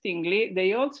interestingly,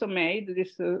 they also made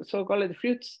this so-called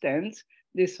fruit stands,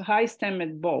 these high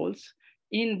stemmed bowls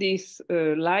in this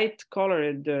light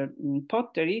colored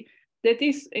pottery that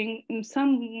is in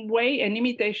some way an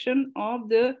imitation of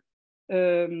the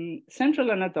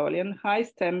Central Anatolian high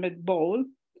stemmed bowl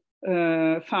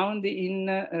found in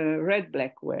red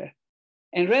blackware.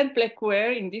 And red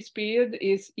blackware in this period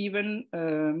is even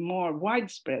more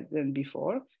widespread than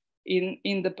before. In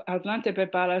the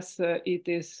Aslantepe Palace, it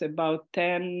is about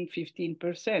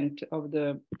 10–15% of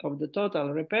the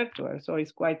total repertoire. So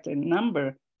it's quite a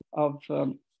number of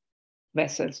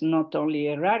vessels, not only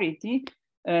a rarity.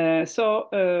 So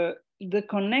the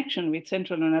connection with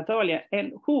Central Anatolia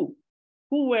and who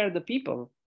were the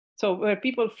people? So were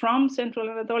people from Central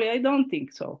Anatolia? I don't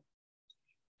think so.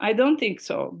 I don't think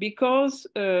so, because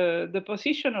the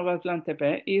position of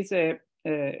Aslantepe is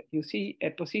you see, a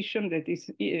position that is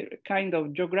a kind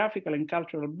of geographical and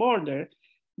cultural border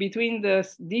between the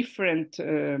different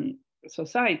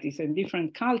societies and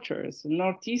different cultures,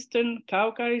 Northeastern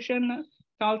Caucasian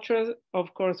cultures,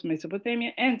 of course,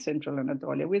 Mesopotamia and Central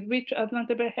Anatolia, with which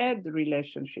Aslantepe had the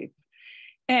relationship.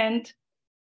 And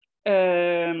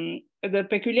the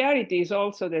peculiarity is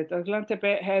also that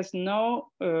Aslantepe has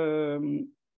no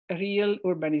real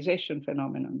urbanization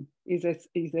phenomenon. It's a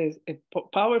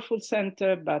powerful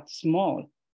center, but small.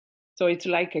 So it's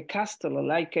like a castle,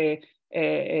 like a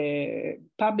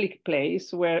public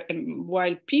place where,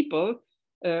 while people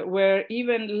were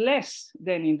even less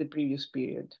than in the previous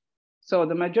period. So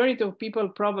the majority of people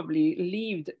probably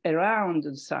lived around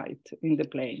the site in the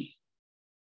plain.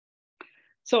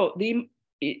 So an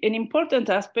important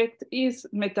aspect is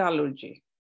metallurgy,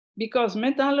 because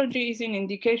metallurgy is an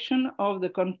indication of the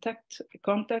contacts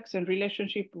and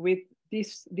relationship with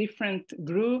these different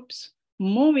groups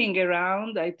moving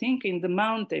around, I think, in the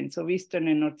mountains of Eastern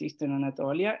and Northeastern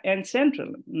Anatolia and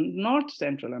North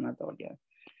Central Anatolia.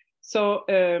 So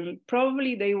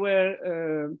probably they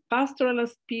were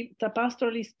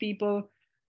pastoralist people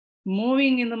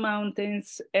moving in the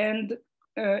mountains and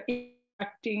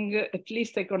acting at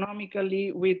least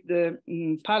economically with the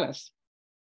palace.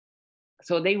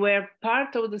 So they were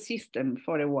part of the system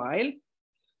for a while,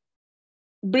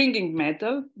 bringing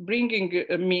metal, bringing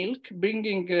milk,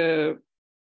 bringing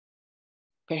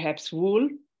perhaps wool,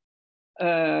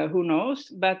 who knows?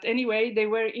 But anyway, they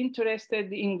were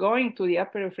interested in going to the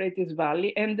Upper Euphrates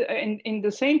Valley. And in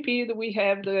the same period, we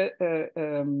have the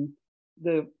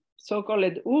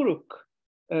so-called Uruk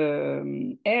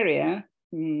area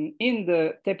in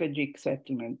the Tepejik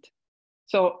settlement.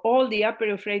 So all the Upper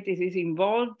Euphrates is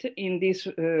involved in this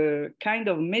kind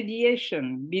of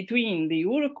mediation between the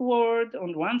Uruk world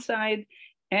on one side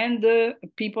and the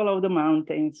people of the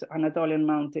mountains, Anatolian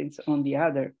mountains on the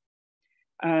other.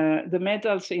 The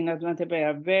metals in Aslantepe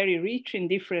are very rich in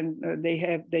different,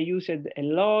 they used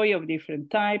alloy of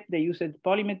different type, they used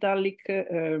polymetallic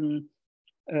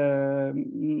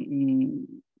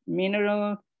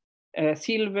mineral,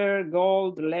 silver,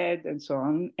 gold, lead, and so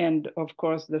on. And of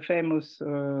course, the famous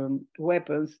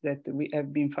weapons that we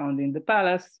have been found in the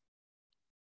palace.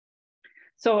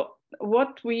 So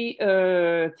what we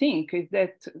think is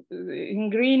that in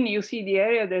green, you see the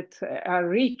area that are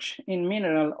rich in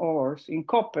mineral ores, in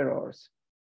copper ores,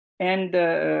 and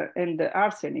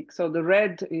arsenic. So the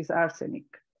red is arsenic.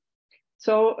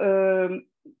 So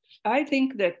I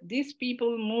think that these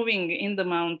people moving in the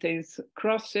mountains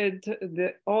crossed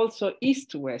also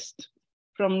east-west,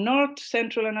 from north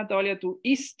central Anatolia to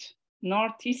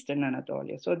northeastern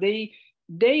Anatolia. So they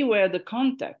were the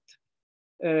contact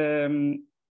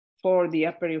for the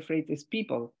Upper Euphrates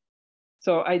people.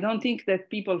 So I don't think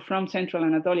that people from Central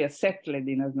Anatolia settled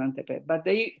in Aslantepe, but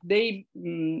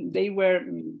they were,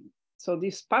 so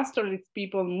these pastoralist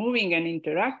people moving and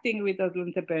interacting with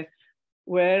Aslantepe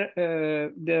were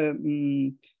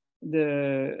the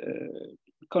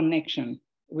connection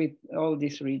with all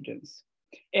these regions.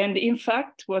 And in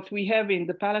fact, what we have in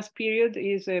the palace period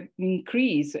is a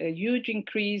huge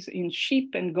increase in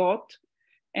sheep and goat,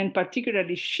 and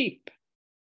particularly sheep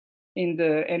in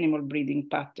the animal breeding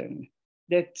pattern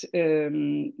that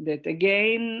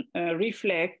again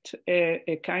reflect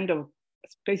a kind of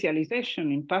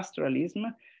specialization in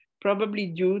pastoralism probably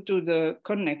due to the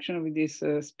connection with these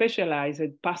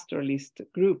specialized pastoralist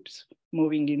groups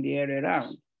moving in the area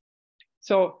around.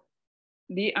 So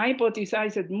the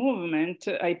hypothesized movement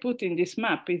I put in this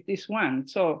map is this one.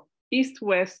 So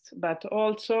east-west, but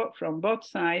also from both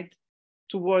sides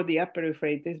toward the upper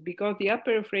Euphrates, because the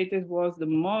upper Euphrates was the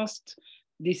most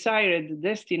desired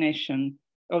destination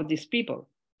of these people,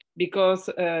 because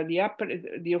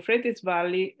the Euphrates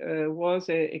Valley was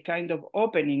a kind of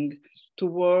opening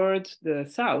towards the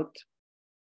south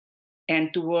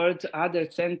and towards other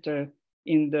center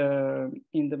in the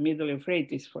middle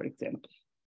Euphrates, for example.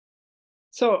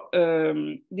 So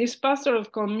this pastoral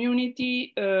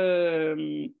community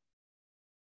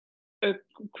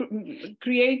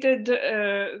created,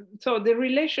 so the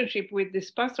relationship with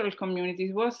these pastoral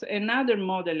communities was another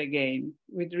model again,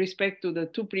 with respect to the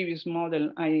two previous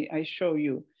models I show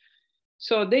you.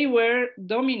 So they were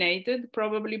dominated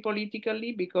probably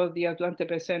politically because the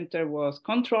Atlantepe Center was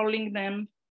controlling them,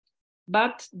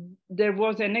 but there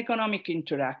was an economic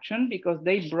interaction because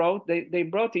they brought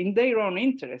in their own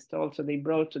interest also, they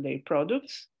brought their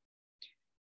products.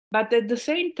 But at the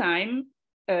same time,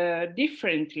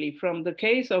 differently from the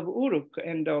case of Uruk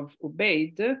and of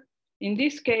Ubaid, in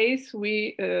this case,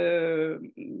 we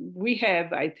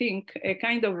have, I think, a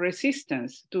kind of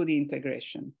resistance to the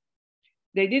integration.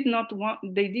 They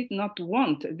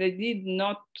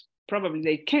probably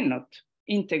they cannot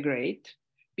integrate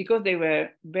because they were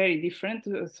very different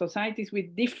societies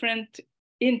with different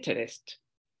interests.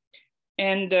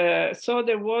 And so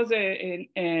there was an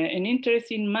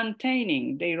interest in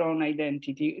maintaining their own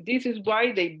identity. This is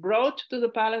why they brought to the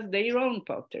palace their own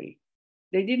pottery.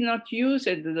 They did not use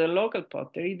the local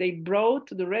pottery, they brought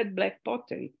the red-black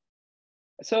pottery.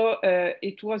 So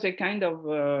it was a kind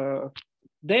of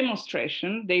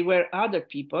demonstration. They were other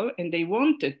people and they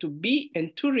wanted to be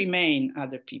and to remain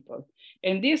other people.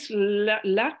 And this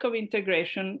lack of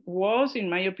integration was, in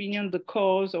my opinion, the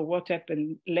cause of what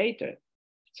happened later.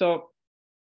 So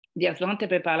the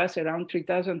Atlantepe Palace around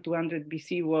 3200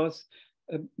 BC was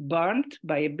burnt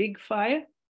by a big fire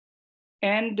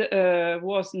and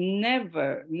was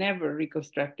never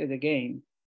reconstructed again.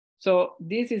 So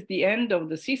this is the end of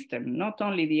the system, not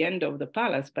only the end of the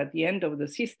palace, but the end of the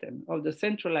system, of the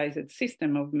centralized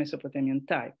system of Mesopotamian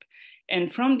type.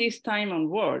 And from this time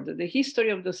onward, the history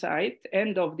of the site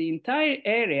and of the entire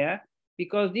area,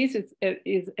 because this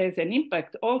has an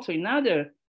impact also in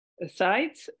other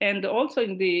sites, and also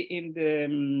in the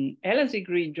Hellenic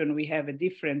region, we have a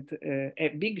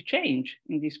big change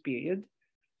in this period.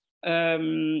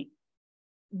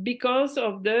 Because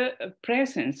of the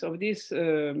presence of these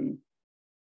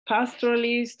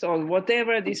pastoralists or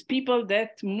whatever, these people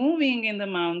that moving in the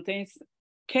mountains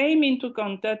came into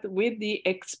contact with the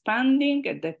expanding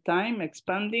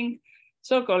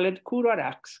so-called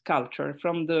Kuraraks culture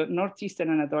from the northeastern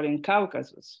Anatolian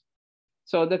Caucasus.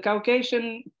 So the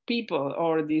Caucasian people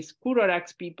or these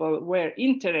Kuraraks people were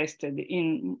interested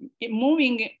in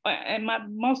moving,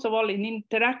 most of all in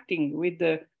interacting with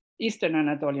the Eastern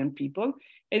Anatolian people.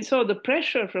 And so the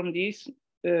pressure from these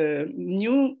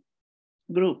new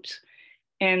groups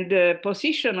and the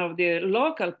position of the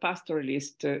local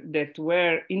pastoralists that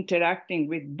were interacting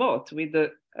with both, with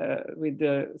the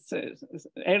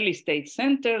early state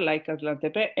center like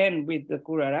Atlantepe and with the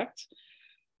Kuraraks,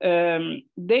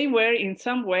 they were in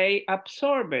some way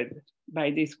absorbed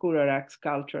by this Kuraraks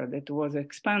culture that was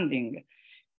expanding.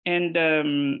 And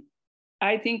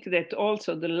I think that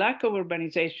also the lack of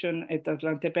urbanization at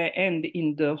Atlantepe and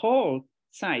in the whole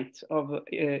site of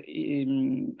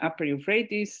Upper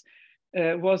Euphrates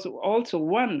was also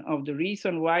one of the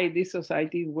reasons why these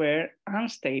societies were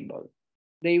unstable.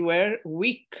 They were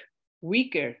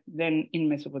weaker than in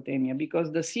Mesopotamia,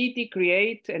 because the city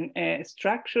creates a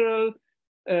structural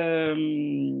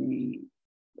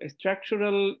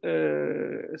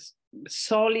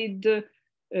solid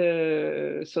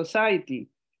society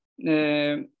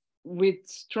with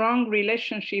strong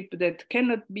relationship that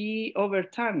cannot be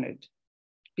overturned,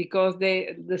 because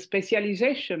the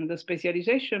specialization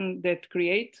that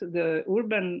creates the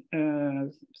urban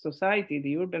society,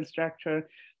 the urban structure,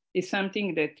 is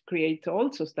something that creates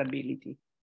also stability,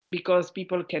 because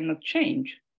people cannot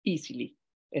change easily,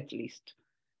 at least.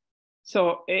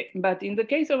 So, but in the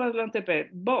case of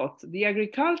Atlantepe, both the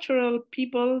agricultural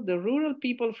people, the rural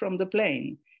people from the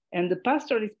plain, and the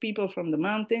pastoralist people from the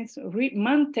mountains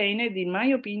maintained, in my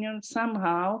opinion,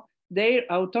 somehow their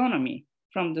autonomy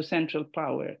from the central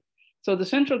power. So the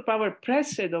central power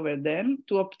pressed over them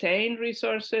to obtain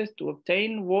resources, to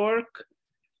obtain work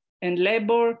and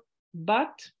labor,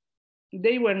 but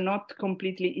they were not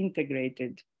completely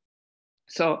integrated.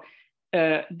 So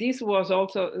this was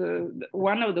also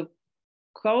one of the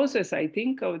causes, I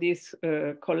think, of this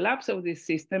collapse of this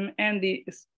system, and the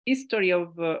history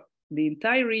of the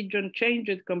entire region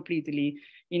changed completely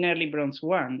in early Bronze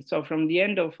 1. So from the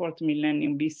end of 4th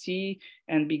millennium BC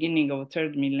and beginning of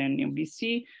 3rd millennium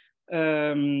BC,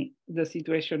 the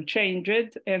situation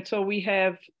changed. And so we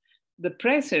have the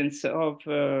presence of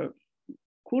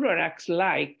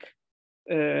Kuroraks-like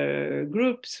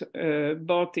groups,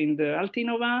 both in the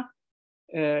Altinova.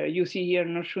 You see here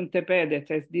Noshun Tepe that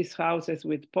has these houses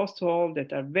with post hall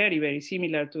that are very, very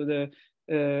similar to the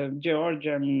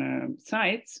Georgian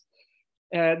sites.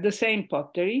 The same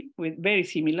pottery, with very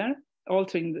similar,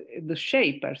 also in the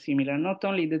shape are similar, not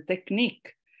only the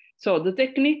technique. So the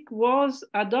technique was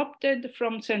adopted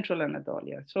from Central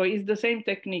Anatolia. So it's the same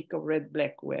technique of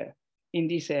red-black ware in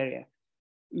this area.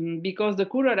 Because the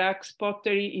Kuroraks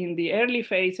pottery in the early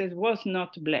phases was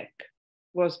not black,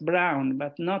 was brown,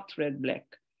 but not red-black.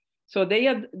 So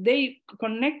they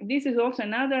connect, this is also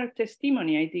another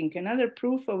testimony, I think, another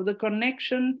proof of the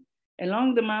connection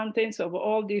along the mountains of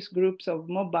all these groups of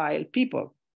mobile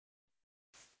people.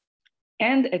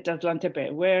 And at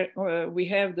Aslantepe, where we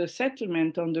have the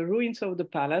settlement on the ruins of the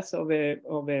palace of a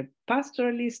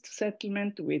pastoralist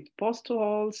settlement with post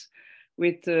halls,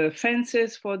 with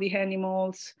fences for the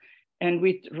animals, and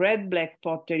with red-black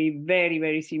pottery, very,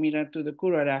 very similar to the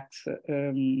Kuroraks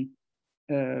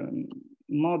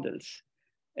models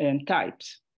and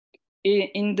types.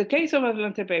 In the case of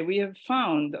Aslantepe, we have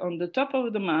found on the top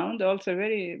of the mound, also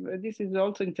this is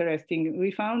also interesting,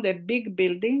 we found a big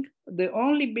building, the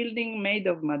only building made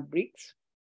of mud bricks,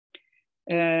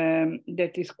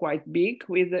 that is quite big,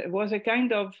 was a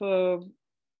kind of,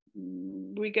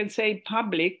 we can say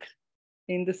public,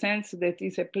 in the sense that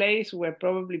it's a place where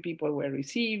probably people were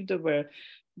received, where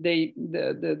the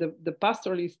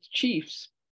pastoralist chiefs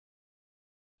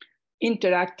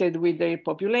interacted with their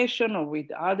population or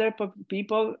with other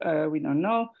people, we don't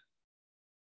know.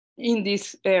 In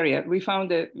this area, we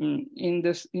found in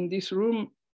this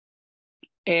room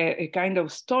a kind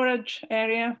of storage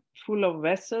area full of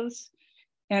vessels,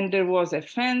 and there was a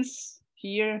fence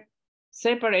here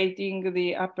separating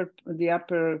the upper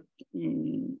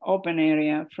open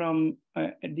area from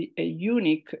a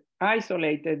unique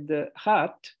isolated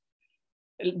hut,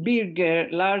 bigger,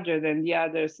 larger than the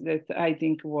others, that I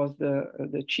think was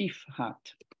the chief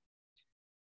hut.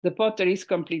 The pottery is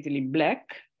completely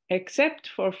black, except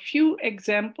for few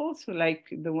examples, like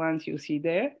the ones you see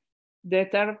there,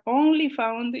 that are only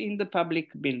found in the public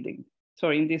building, so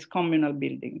in this communal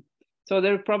building. So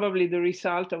they're probably the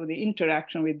result of the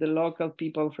interaction with the local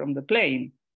people from the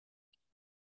plain.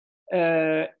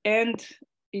 And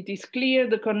it is clear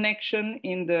the connection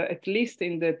at least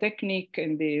in the technique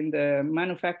and in the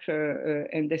manufacture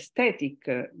and aesthetic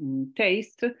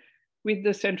taste with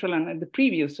the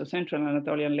previous Central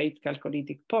Anatolian late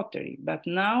Chalcolithic pottery. But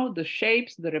now the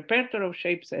shapes, the repertoire of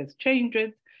shapes has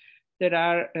changed. There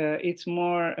are, it's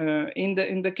more, in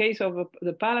the case of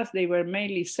the palace, they were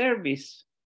mainly service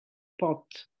pot.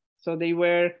 So they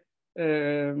were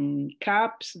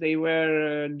cups, they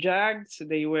were jugs,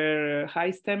 they were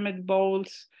high-stemmed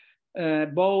bowls,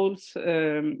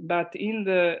 but in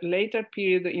the later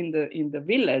period, in the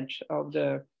village of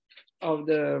the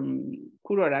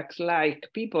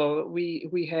Kuroraks-like people,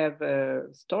 we have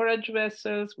storage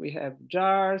vessels, we have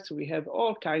jars, we have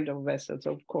all kinds of vessels,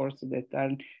 of course, that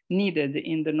are needed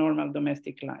in the normal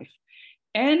domestic life.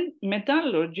 And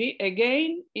metallurgy,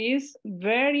 again, is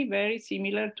very, very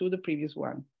similar to the previous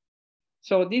one.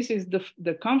 So this is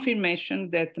the confirmation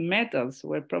that metals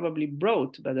were probably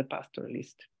brought by the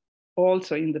pastoralist,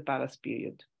 also in the palace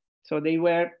period. So they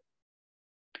were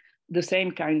the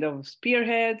same kind of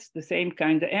spearheads, the same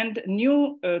kind, and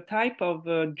new type of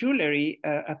jewelry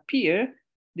appear,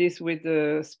 this with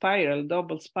the spiral,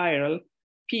 double spiral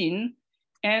pin.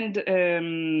 And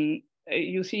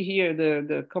you see here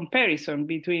the comparison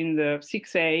between the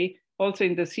 6A, also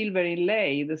in the silver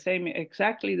inlay,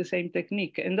 exactly the same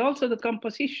technique, and also the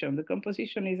composition. The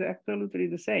composition is absolutely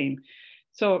the same.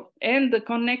 So, and the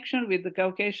connection with the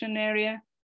Caucasian area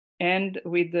and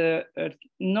with the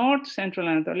North Central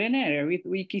Anatolian area, with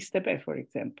Kistepe, for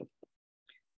example.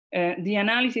 The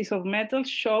analysis of metals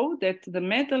show that the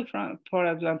metal of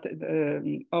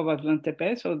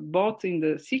Aslantepe, so both in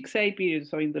the 6A period,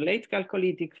 so in the late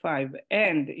Chalcolithic 5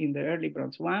 and in the early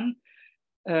Bronze 1,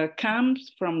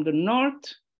 comes from the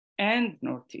north and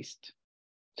northeast.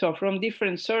 So from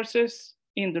different sources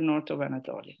in the north of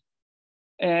Anatolia.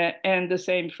 And the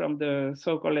same from the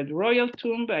so-called royal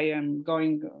tomb. I am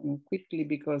going quickly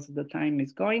because the time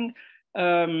is going.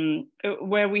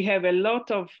 where we have a lot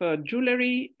of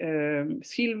jewelry,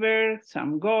 silver,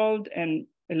 some gold, and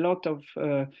a lot of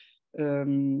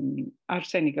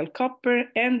arsenical copper,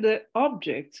 and the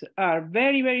objects are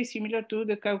very, very similar to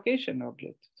the Caucasian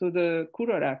object, to the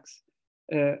Kuro-Arax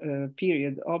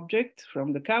period object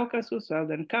from the Caucasus,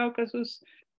 Southern Caucasus.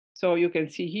 So you can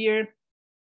see here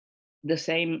the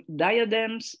same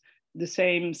diadems, the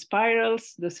same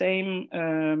spirals, the same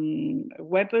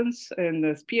weapons and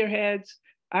the spearheads,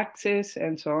 axes,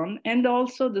 and so on, and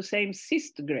also the same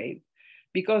cyst grave,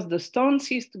 because the stone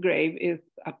cyst grave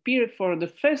appeared for the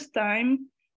first time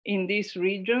in these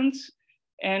regions,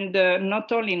 and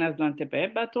not only in Aslan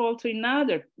Tepe, but also in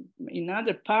other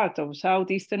parts of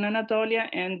southeastern Anatolia.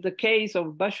 And the case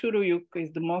of Bashuruyuk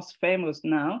is the most famous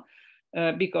now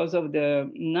because of the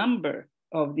number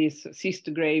of this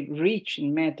cyst grave rich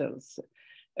in metals.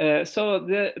 So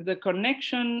the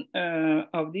connection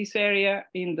of this area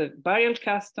in the burial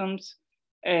customs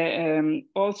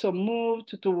also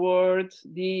moved towards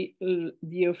the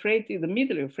Euphrates, the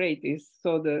middle Euphrates.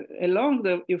 So along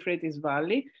the Euphrates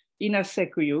Valley, in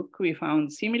Asekuyuk, we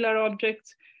found similar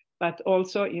objects, but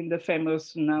also in the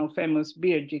now famous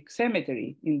Birjik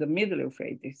cemetery in the middle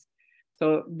Euphrates.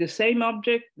 So the same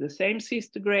object, the same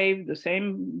cyst grave, the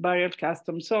same burial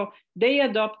custom. So they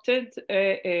adopted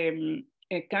a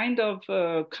kind of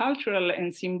cultural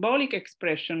and symbolic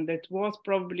expression that was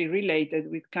probably related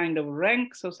with kind of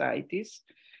rank societies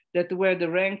that were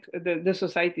the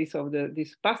societies of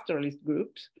these pastoralist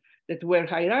groups that were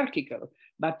hierarchical,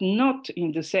 but not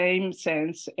in the same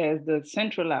sense as the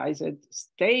centralized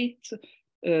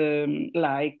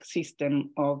state-like system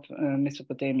of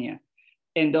Mesopotamia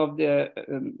and of the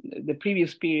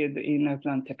previous period in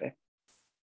Aslan Tepe.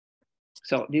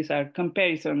 So these are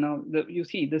comparison of you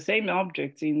see the same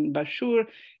objects in Bashur,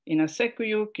 in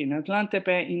Asekuyuk, in Aslan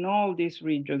Tepe, in all these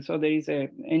regions. So there is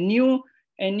a new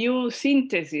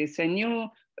synthesis, a new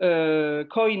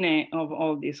koine of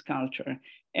all this culture.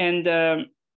 And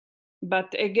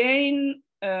but again,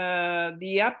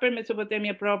 the upper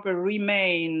Mesopotamia proper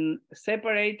remain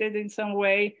separated in some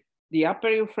way. The upper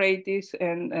Euphrates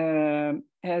and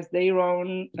has their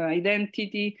own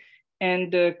identity,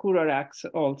 and Kuro-Arax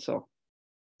also.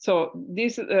 So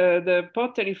this the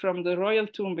pottery from the royal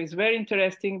tomb is very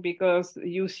interesting because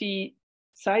you see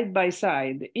side by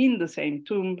side in the same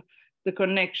tomb the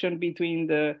connection between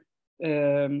the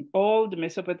old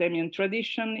Mesopotamian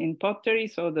tradition in pottery,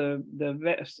 so the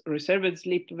reserved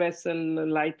slip vessel,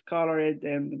 light colored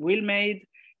and wheel made,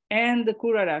 and the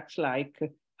Kuro-Arax like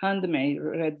handmade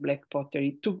red-black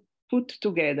pottery to put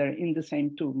together in the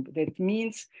same tomb. That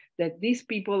means that these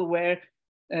people were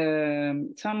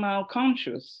somehow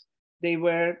conscious. They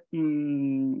were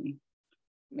in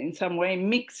some way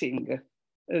mixing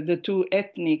the two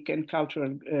ethnic and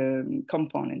cultural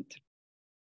component.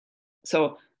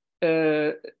 So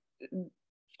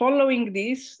following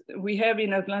this, we have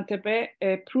in Aslan Tepe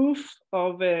a proof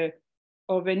of a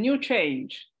new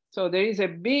change. So there is a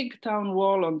big town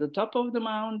wall on the top of the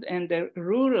mound and a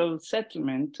rural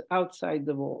settlement outside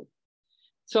the wall.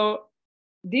 So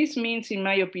this means, in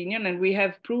my opinion, and we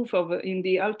have proof of in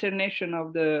the alternation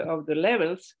of the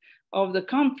levels of the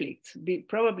conflicts,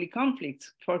 probably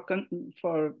conflicts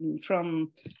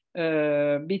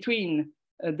between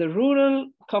the rural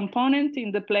component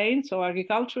in the plain, so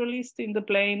agriculturalists in the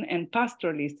plain and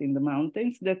pastoralists in the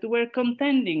mountains that were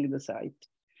contending the site.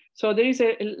 So there is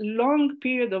a long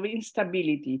period of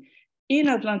instability in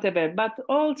Aslan Tepe, but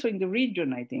also in the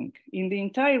region, I think, in the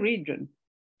entire region.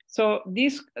 So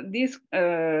this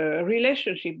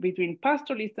relationship between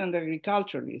pastoralists and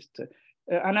agriculturalists,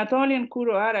 Anatolian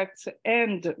Kuro-Arax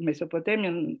and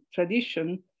Mesopotamian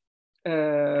tradition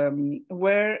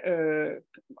were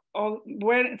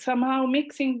somehow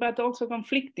mixing, but also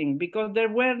conflicting, because there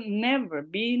were never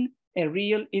been a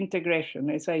real integration.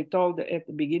 As I told at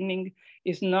the beginning,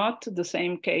 is not the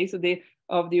same case of the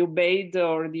Ubaid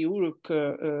or the Uruk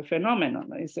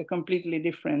phenomenon. It's a completely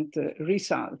different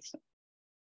results.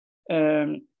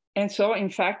 And so, in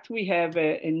fact, we have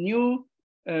a new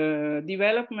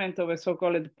development of a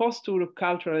so-called post-Uruk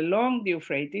culture along the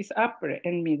Euphrates, upper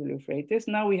and middle Euphrates.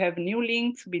 Now we have new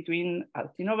links between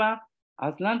Altinova,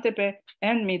 Aslan Tepe,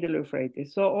 and middle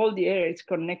Euphrates. So all the area is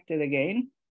connected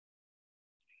again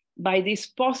by this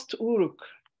post-Uruk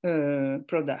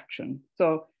production.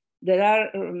 So there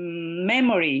are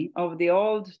memory of the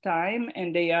old time,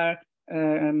 and they are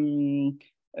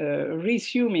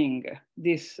resuming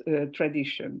this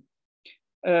tradition.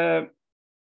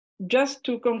 Just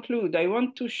to conclude, I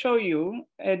want to show you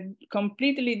a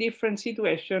completely different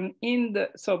situation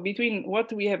between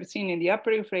what we have seen in the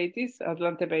upper Euphrates,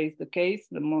 Aslan Tepe is the case,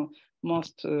 the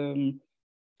most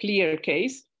clear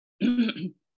case.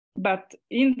 But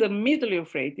in the Middle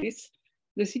Euphrates,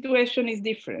 the situation is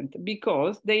different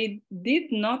because they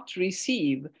did not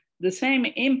receive the same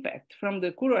impact from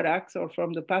the Kuraraks or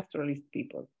from the pastoralist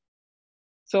people.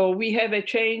 So we have a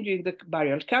change in the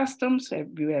burial customs.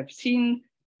 You have seen,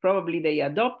 probably they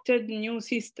adopted new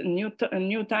system,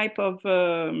 new type of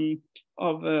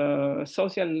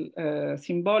social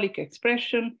symbolic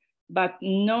expression, but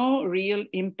no real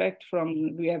impact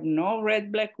from, we have no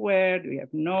red-black wear, we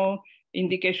have no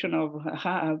indication of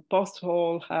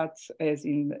post-hole huts as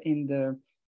in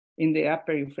the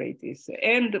upper Euphrates.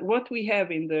 And what we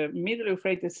have in the Middle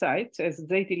Euphrates sites, as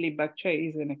Zeytinli Bakçe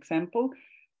is an example,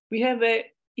 we have an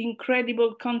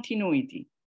incredible continuity.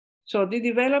 So the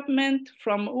development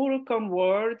from Uruk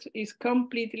onwards is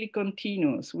completely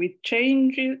continuous with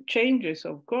changes,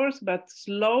 of course, but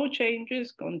slow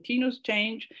changes, continuous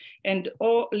change, and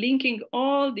linking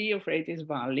all the Euphrates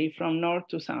Valley from north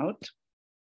to south.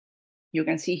 You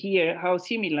can see here how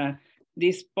similar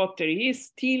this pottery is,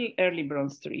 still early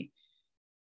Bronze III.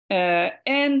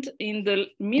 And in the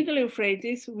Middle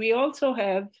Euphrates, we also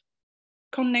have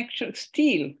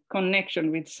still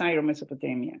connection with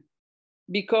Syro-Mesopotamia,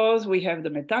 because we have the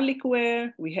metallic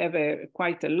ware, we have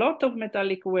quite a lot of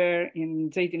metallic ware in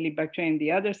Zeytinli Bakçe and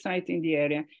the other sites in the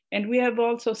area, and we have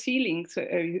also ceilings.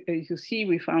 As you see,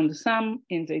 we found some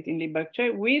in Zeytinli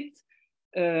Bakçe with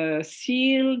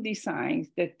seal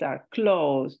designs that are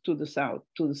close to the south,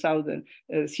 to the southern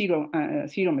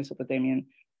Syro-Mesopotamian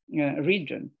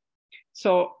region.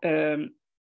 So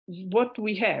what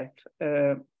we have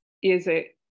is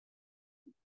a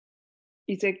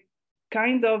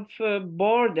kind of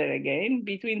border again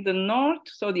between the north,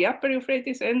 so the upper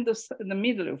Euphrates, and the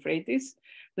Middle Euphrates.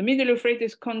 The Middle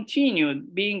Euphrates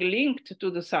continued being linked to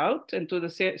the south and to the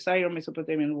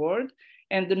Syro-Mesopotamian world,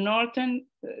 and the northern,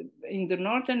 in the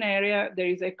northern area, there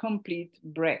is a complete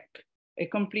break, a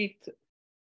complete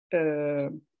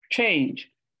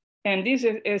change. And this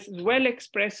is well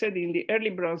expressed in the early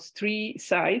Bronze III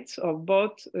sites of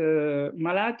both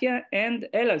Malatya and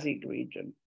Elazig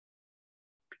region.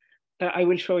 I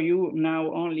will show you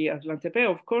now only Aslan-Tepe,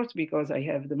 of course, because I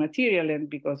have the material and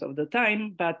because of the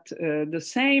time, but the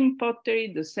same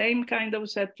pottery, the same kind of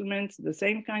settlements, the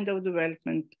same kind of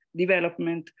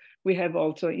development we have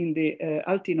also in the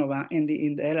Altinova and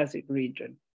in the Elazig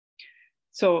region.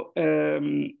 So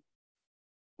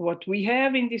what we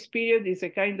have in this period is a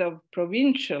kind of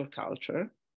provincial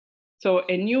culture. So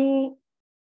a new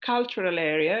cultural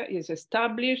area is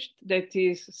established that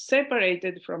is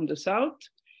separated from the south,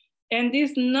 and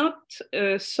is not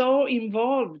so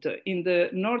involved in the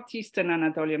northeastern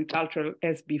Anatolian culture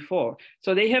as before.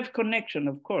 So they have connection,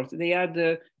 of course. They are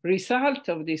the result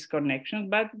of this connection,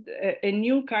 but a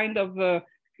new kind of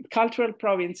cultural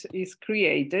province is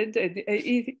created.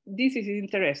 This is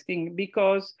interesting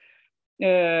because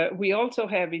we also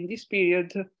have in this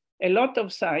period a lot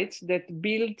of sites that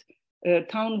build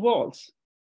town walls.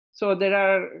 So there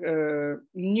are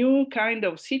new kind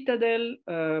of citadel,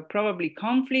 probably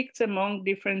conflicts among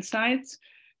different sites.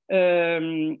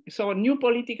 So new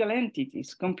political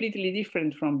entities, completely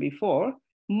different from before,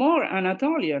 more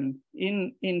Anatolian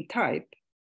in type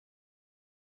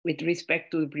with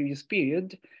respect to the previous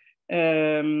period.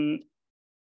 And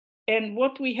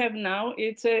what we have now,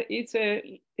 it's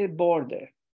a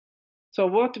border. So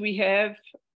what we have,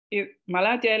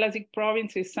 Malatya Elazig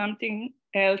province is something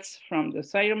else from the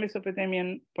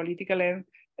Syro-Mesopotamian political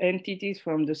entities,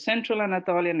 from the central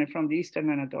Anatolian and from the eastern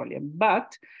Anatolian.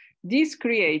 But this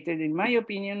created, in my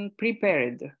opinion,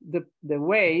 prepared the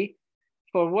way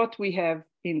for what we have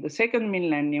in the second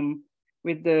millennium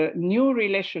with the new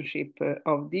relationship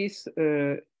of this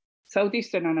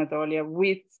southeastern Anatolia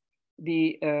with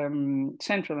the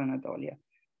central Anatolia.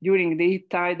 During the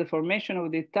Hittite, the formation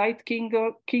of the Hittite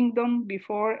kingdom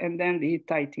before, and then the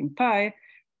Hittite empire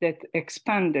that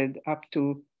expanded up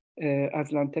to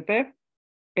Aslan-Tepe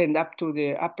and up to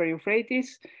the upper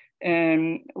Euphrates,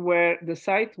 where the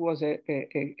site was a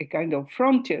kind of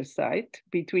frontier site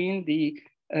between the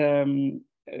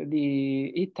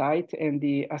Hittite and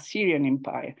the Assyrian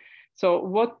empire. So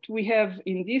what we have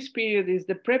in this period is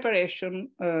the preparation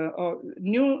of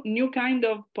new kind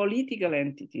of political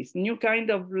entities, new kind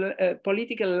of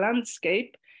political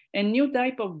landscape, and new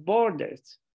type of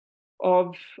borders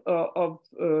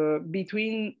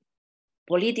between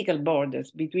political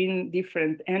borders, between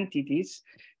different entities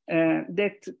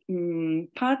that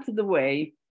paved the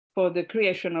way for the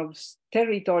creation of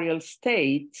territorial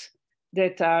states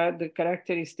that are the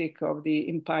characteristic of the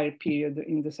empire period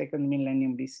in the second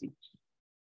millennium BC.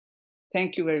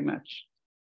 Thank you very much.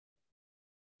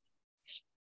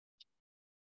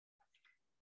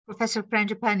 Professor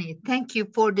Frangipane, thank you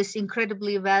for this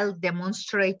incredibly well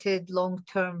demonstrated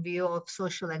long-term view of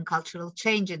social and cultural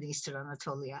change in Eastern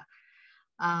Anatolia.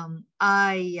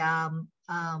 I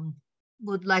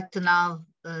would like to now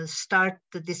start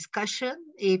the discussion.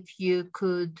 If you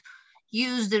could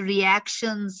use the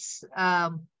reactions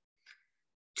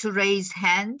to raise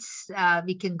hands,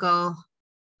 we can go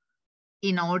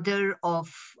in order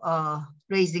of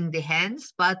raising the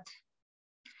hands, but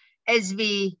as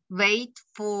we wait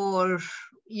for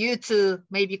you to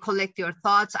maybe collect your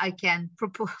thoughts, I can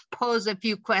pose a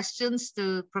few questions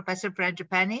to Professor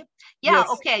Frangipane. Yeah, yes.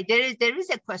 Okay, there is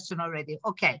a question already.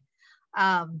 Okay.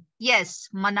 Yes,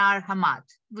 Manar Hamad,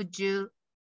 would you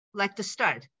like to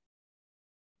start?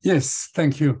 Yes,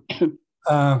 thank you.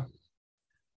 I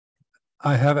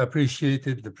have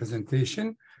appreciated the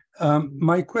presentation.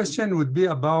 My question would be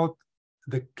about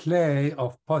the clay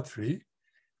of pottery.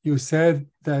 You said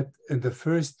that in the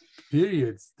first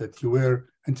periods that you were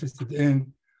interested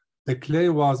in, the clay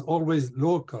was always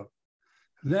local.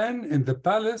 Then in the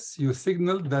palace, you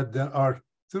signaled that there are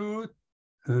two,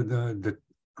 the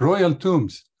royal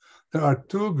tombs. There are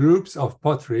two groups of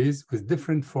potteries with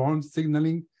different forms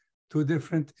signaling two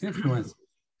different influences.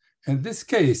 In this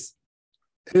case,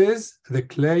 is the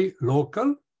clay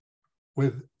local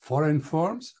with foreign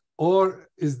forms, or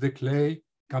is the clay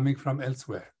coming from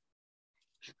elsewhere?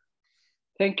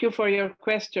 Thank you for your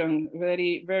question.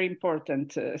 Very, very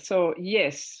important. So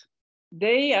yes,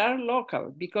 they are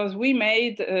local because we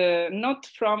made not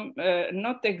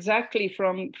exactly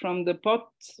from the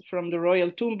pots from the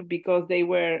royal tomb, because they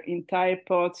were entire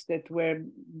pots that were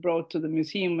brought to the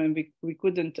museum and we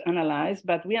couldn't analyze,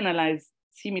 but we analyzed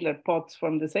similar pots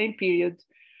from the same period.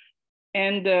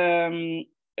 And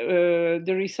the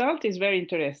result is very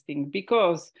interesting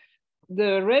because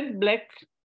the red-black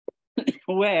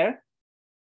ware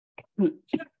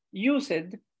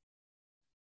used,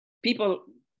 people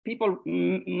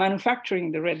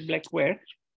manufacturing the red-black ware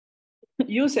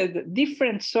used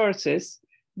different sources,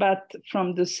 but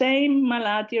from the same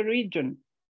Malatya region.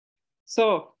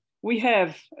 So we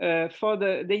have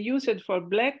they use it for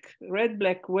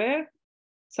red-black ware,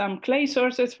 some clay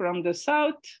sources from the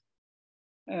south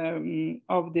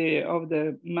of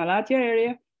the Malatya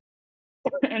area,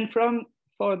 and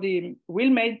for the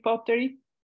wheel-made pottery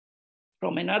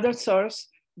from another source,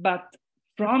 but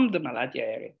from the Malatya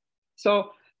area.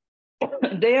 So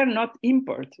they are not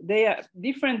import, they are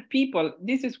different people.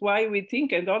 This is why we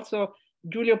think, and also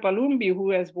Giulio Palumbi,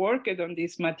 who has worked on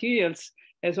these materials,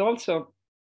 has also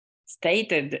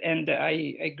stated, and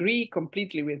I agree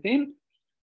completely with him,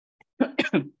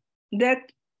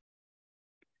 that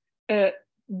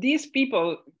these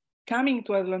people coming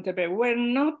to Atlantepe were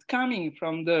not coming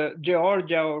from the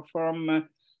Georgia or from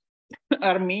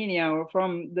Armenia or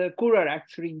from the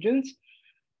Kuraraks regions,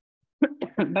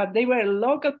 but they were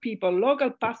local people, local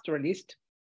pastoralists,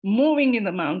 moving in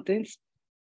the mountains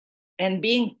and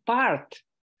being part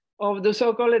of the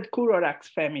so-called Kuraraks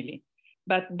family.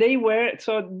 But they were,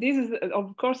 so this is,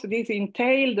 of course, this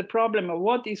entailed the problem of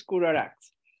what is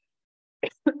Kuraraks.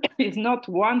 It's not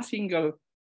one single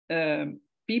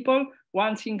people,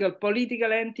 one single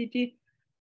political entity,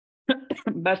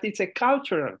 but it's a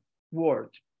cultural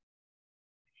world.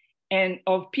 And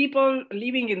of people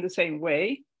living in the same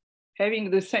way, having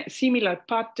the similar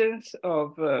patterns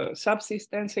of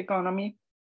subsistence economy,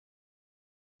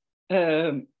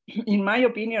 in my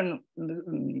opinion,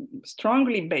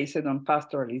 strongly based on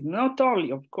pastoralism, not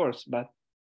only, of course, but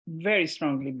very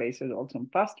strongly based also on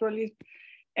pastoralism.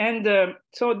 And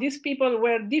so these people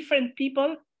were different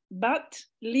people, but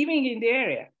living in the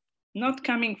area, not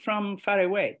coming from far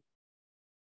away.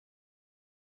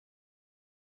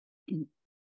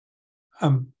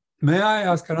 May I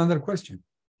ask another question?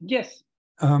 Yes.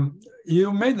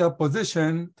 You made a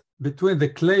position between the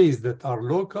clays that are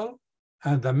local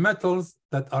and the metals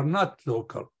that are not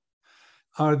local.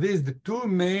 Are these the two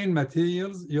main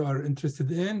materials you are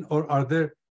interested in, or are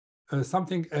there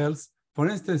something else? For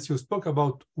instance, you spoke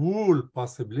about wool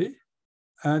possibly,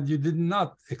 and you did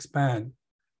not expand.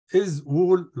 Is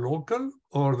wool local,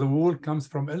 or the wool comes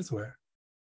from elsewhere?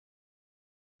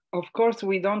 Of course,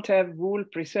 we don't have wool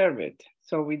preserved,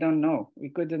 so we don't know. We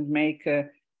couldn't make,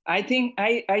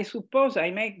 I suppose I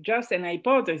make just an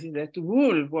hypothesis that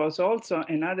wool was also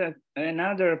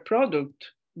another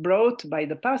product brought by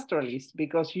the pastoralists,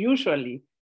 because usually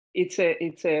it's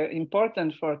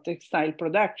important for textile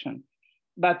production.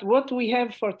 But what we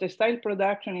have for textile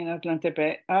production in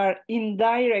Atlantepe are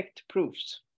indirect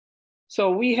proofs.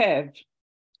 So we have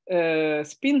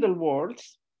spindle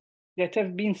whorls that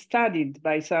have been studied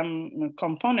by some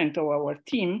component of our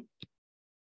team,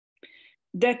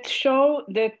 that show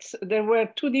that there were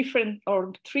 2 different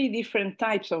or 3 different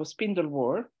types of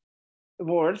spindle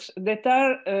whorls that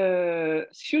are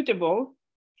suitable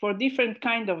for different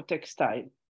kind of textile.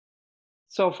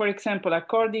 So for example,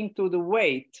 according to the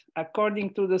weight,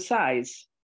 according to the size,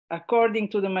 according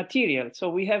to the material. So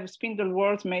we have spindle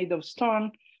whorls made of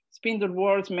stone, spindle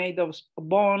whorls made of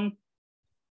bone,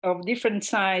 of different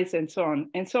size and so on.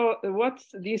 And so what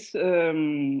these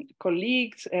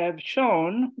colleagues have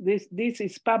shown, this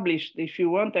is published. If you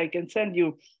want, I can send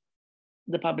you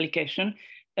the publication.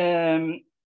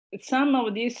 Some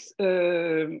of these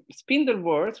spindle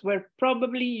whorls were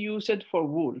probably used for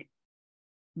wool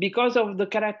because of the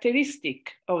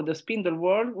characteristic of the spindle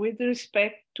whorl with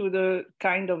respect to the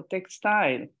kind of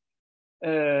textile.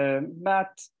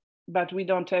 But we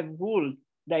don't have wool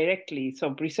directly,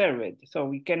 so preserved, so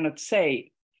we cannot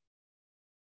say.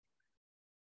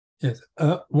 Yes,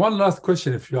 one last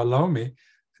question, if you allow me.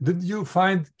 Did you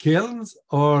find kilns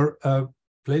or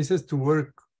places to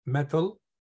work metal,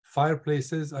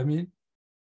 fireplaces, I mean,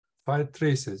 fire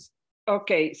traces?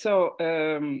 Okay, so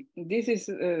this is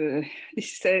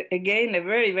again a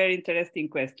very, very interesting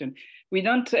question. We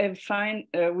don't found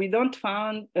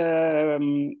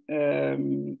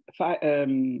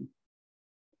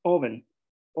oven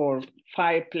or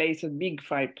fireplaces, big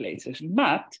fireplaces,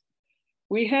 but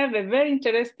we have a very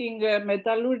interesting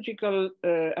metallurgical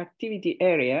activity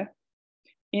area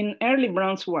in early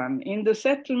Bronze 1. In the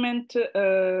settlement,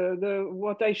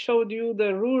 what I showed you,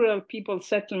 the rural people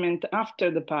settlement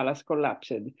after the palace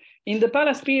collapsed. In the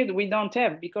palace period, we don't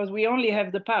have, because we only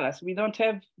have the palace. We don't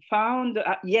have found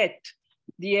yet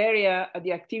the area,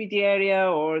 the activity area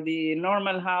or the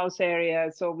normal house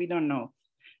area, so we don't know.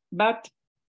 But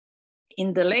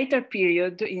in the later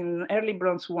period, in early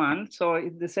Bronze 1, so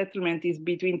the settlement is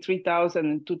between 3000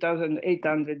 and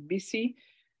 2800 BC,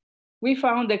 we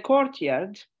found a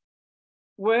courtyard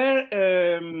where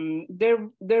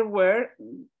there was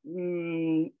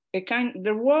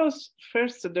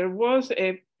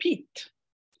a pit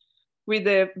with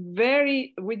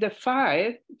a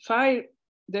fire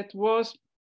that was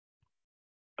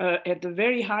at a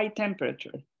very high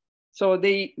temperature. So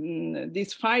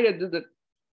this fired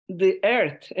the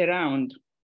earth around.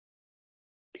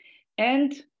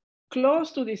 And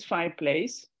close to this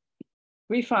fireplace,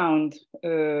 we found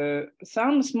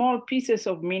some small pieces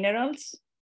of minerals,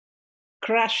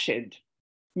 crushed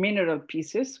mineral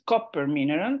pieces, copper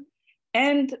mineral,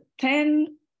 and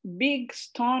 10 big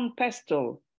stone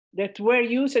pestles that were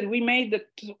used. We made the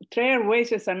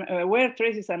wear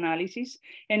traces analysis,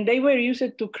 and they were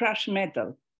used to crush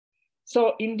metal.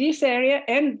 So in this area,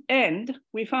 and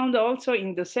we found also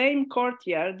in the same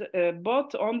courtyard,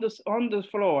 both on the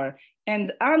floor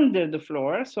and under the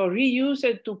floor, so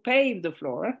reused to pave the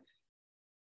floor,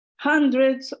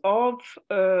 hundreds of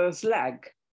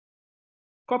slag,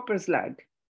 copper slag.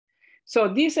 So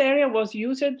this area was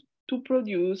used to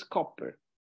produce copper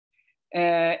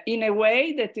in a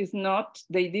way that is not,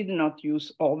 they did not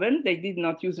use oven, they did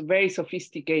not use very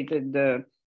sophisticated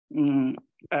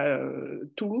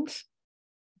tools.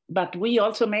 But we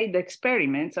also made the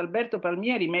experiments. Alberto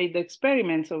Palmieri made the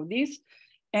experiments of this.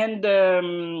 And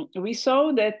we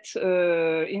saw that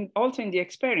also in the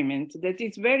experiment, that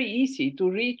it's very easy to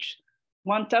reach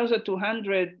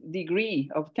 1200 degrees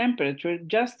of temperature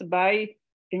just by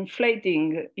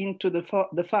inflating into the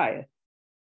fire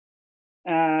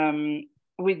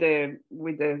with a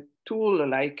tool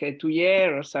like a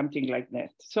tuyere or something like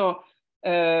that. So,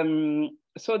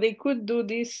 so they could do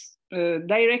this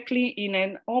directly in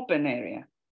an open area.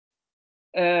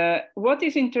 What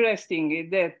is interesting is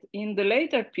that in the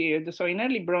later period, so in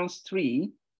early Bronze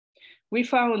 3, we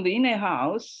found in a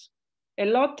house a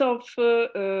lot of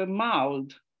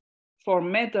mold for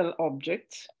metal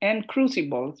objects and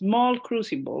crucibles, small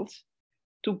crucibles,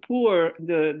 to pour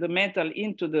the metal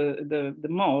into the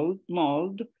mold,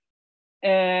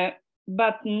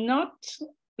 but not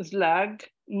slag,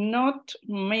 not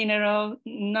mineral,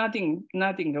 nothing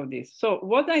of this. So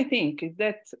what I think is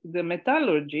that the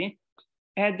metallurgy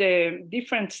had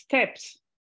different steps.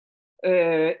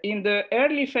 In the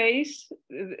early phase,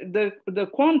 the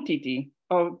quantity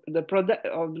of the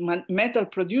metal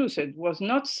produced was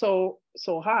not so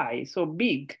high, so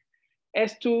big,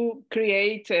 as to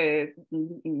create a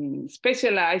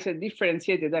specialized,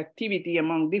 differentiated activity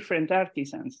among different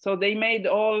artisans. So they made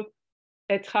all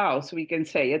at house, we can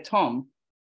say, at home.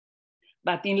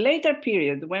 But in later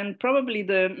period, when probably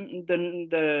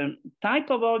the type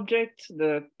of objects,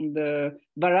 the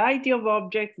variety of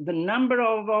objects, the number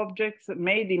of objects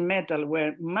made in metal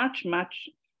were much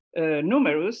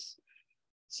numerous,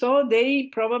 So they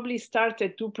probably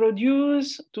started to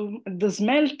produce the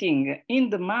smelting in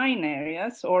the mine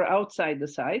areas or outside the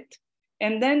site,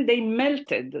 and then they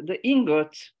melted the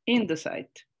ingots in the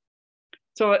site.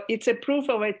 So it's a proof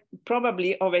of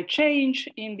probably of a change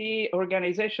in the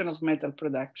organization of metal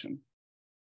production.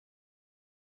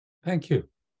 Thank you.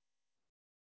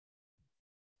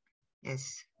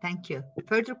 Yes, thank you.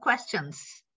 Further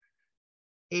questions?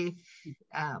 If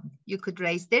you could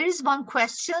raise, there is one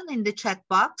question in the chat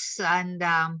box, and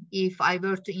if I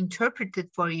were to interpret it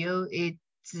for you, it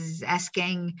is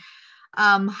asking,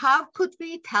 how could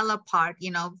we tell apart,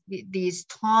 these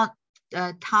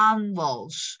town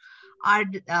walls? Are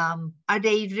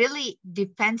they really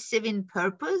defensive in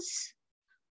purpose,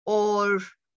 or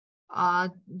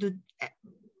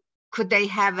could they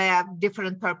have a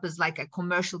different purpose, like a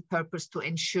commercial purpose, to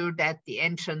ensure that the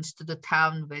entrance to the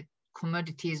town with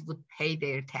commodities would pay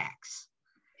their tax?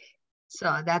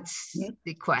 So that's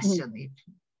the question.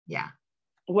 Yeah.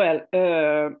 Well,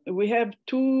 we have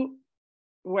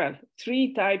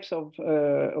three types of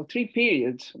three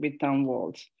periods with town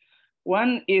walls.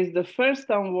 One is the first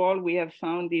town wall we have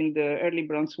found in the early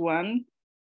Bronze one,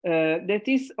 that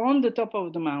is on the top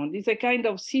of the mound. It's a kind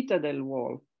of citadel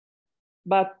wall,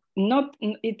 but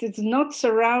it is not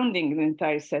surrounding the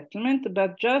entire settlement,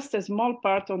 but just a small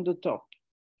part on the top.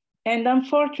 And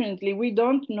unfortunately, we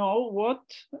don't know what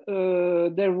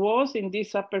there was in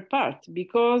this upper part,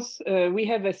 because we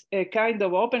have a kind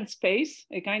of open space,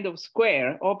 a kind of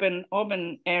square,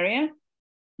 open area,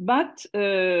 but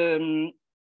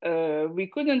we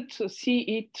couldn't see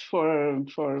it for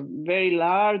very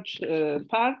large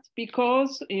part,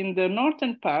 because in the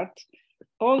northern part,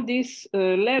 all this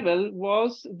level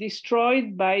was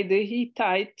destroyed by the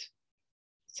Hittite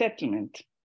settlement.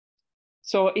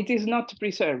 So it is not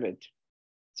preserved.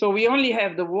 So we only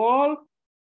have the wall,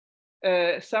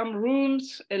 some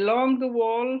rooms along the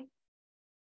wall,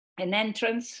 an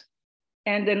entrance,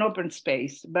 and an open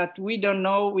space, but we don't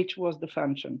know which was the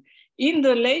function. In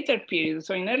the later period,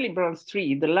 so in early Bronze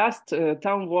 3, the last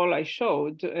town wall I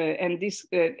showed, and this,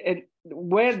 in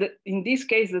this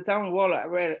case, the town wall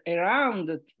were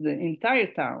around the entire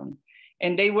town,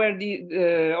 and they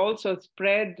were also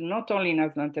spread not only in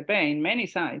Aslantepe, in many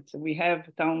sites. We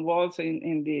have town walls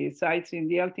in the sites in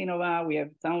the Altinova, we have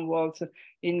town walls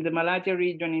in the Malatya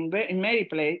region, in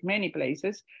many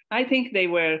places. I think they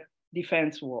were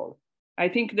defense walls. I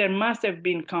think there must have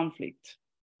been conflict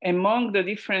among the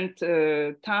different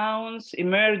towns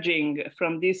emerging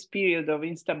from this period of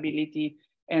instability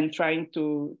and trying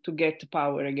to get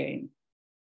power again.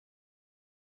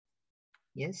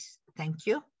 Yes, thank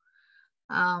you.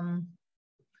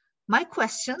 My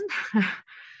question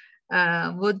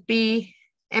would be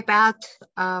about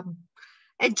a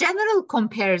general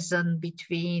comparison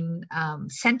between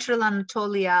Central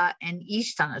Anatolia and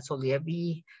East Anatolia.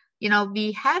 We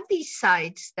have these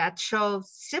sites that show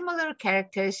similar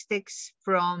characteristics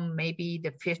from maybe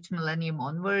the 5th millennium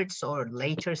onwards or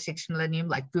later 6th millennium,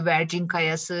 like Güvercin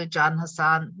Kayası, Can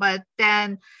Hasan, but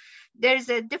then there's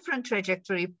a different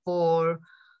trajectory for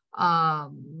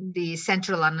the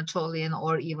Central Anatolian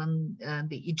or even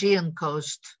the Aegean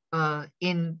coast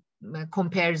in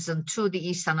comparison to the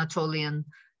East Anatolian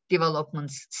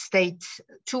developments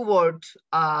toward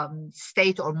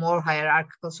state or more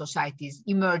hierarchical societies,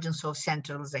 emergence of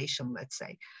centralization, let's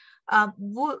say.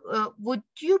 Would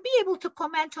you be able to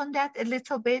comment on that a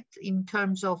little bit in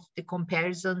terms of the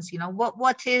comparisons?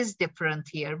 What is different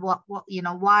here?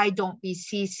 Why don't we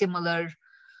see similar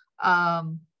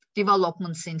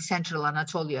developments in Central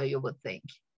Anatolia, you would think?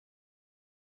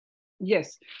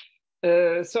 Yes.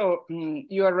 So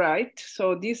you are right.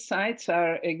 So these sites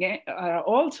are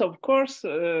also, of course,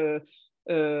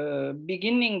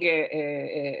 beginning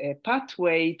a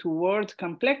pathway toward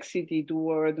complexity,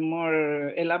 toward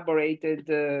more elaborated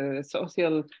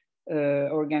social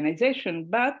organization,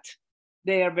 but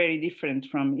they are very different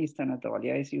from East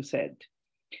Anatolia, as you said.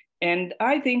 And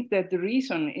I think that the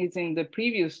reason is in the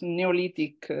previous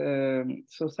Neolithic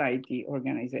society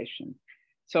organization.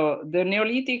 So the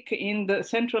Neolithic in the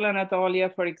Central Anatolia,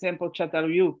 for example,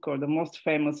 Chalcolithic, or the most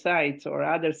famous sites or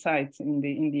other sites in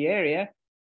the area,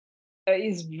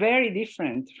 is very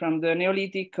different from the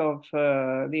Neolithic of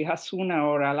the Hassuna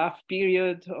or Alaf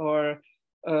period, or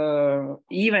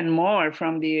even more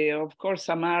from the, of course,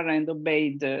 Samarra and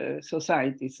Obeid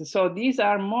societies. So these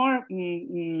are more,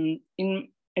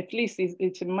 at least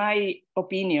it's my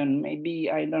opinion, maybe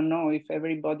I don't know if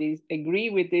everybody agree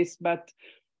with this, but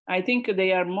I think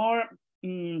they are more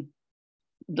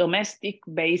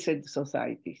domestic-based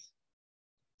societies.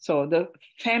 So the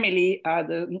family are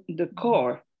the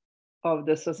core. of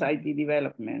the society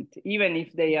development, even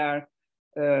if they are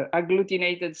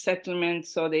agglutinated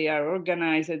settlements, so they are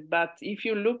organized. But if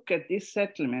you look at this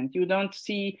settlement, you don't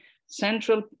see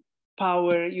central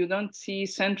power, you don't see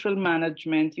central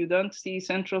management, you don't see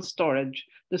central storage.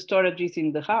 The storage is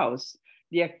in the house,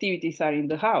 the activities are in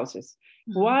the houses.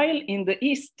 While in the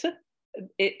East,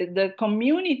 the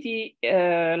community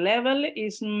level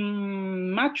is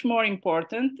much more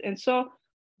important, and so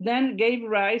then gave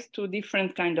rise to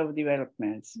different kind of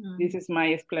developments. This is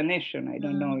my explanation. I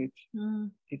don't know if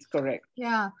it's correct.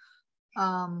 Yeah.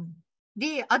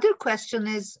 The other question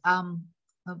is,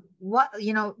 what,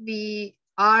 we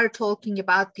are talking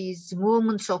about these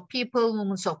movements of people,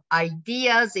 movements of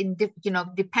ideas in,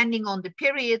 depending on the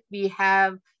period, we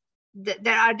have,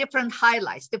 there are different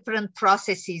highlights, different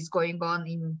processes going on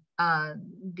in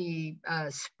the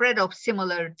spread of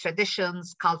similar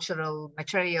traditions, cultural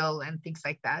material, and things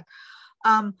like that.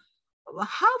 How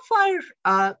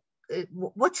far,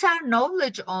 what's our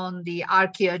knowledge on the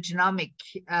archaeogenomic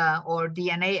or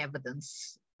DNA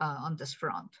evidence on this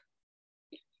front?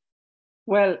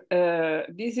 Well,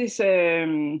 this is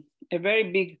a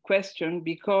very big question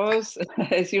because,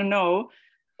 as you know,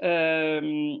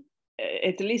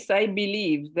 at least I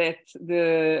believe that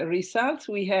the results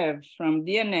we have from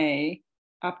DNA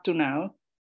up to now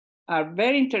are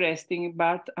very interesting,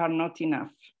 but are not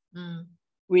enough.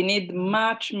 We need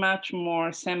much, much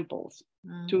more samples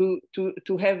to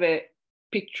have a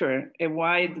picture, a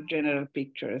wide general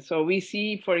picture. So we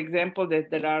see, for example,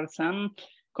 that there are some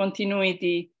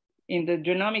continuity in the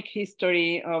genomic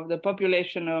history of the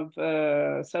population of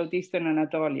southeastern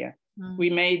Anatolia. We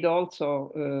made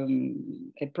also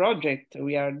a project.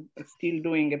 We are still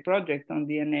doing a project on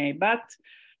DNA, but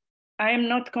I am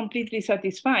not completely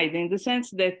satisfied in the sense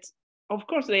that, of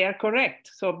course, they are correct.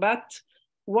 So, but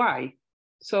why?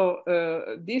 So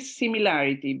this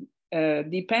similarity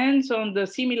depends on the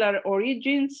similar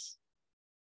origins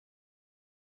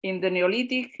in the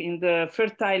Neolithic, in the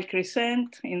Fertile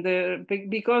Crescent,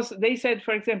 because they said,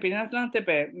 for example, in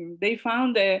Atlantepe, they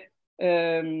found a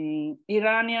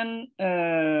Iranian,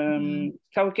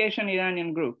 Caucasian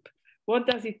Iranian group. What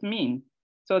does it mean?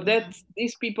 So that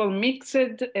these people mixed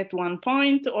at one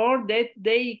point, or that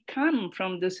they come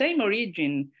from the same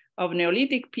origin of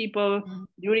Neolithic people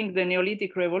during the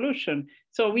Neolithic Revolution.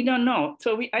 So we don't know.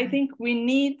 So I think we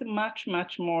need much,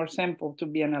 much more sample to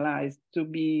be analyzed, to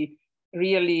be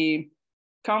really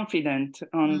confident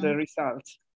on the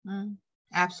results.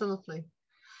 Absolutely.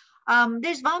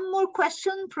 There's one more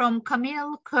question from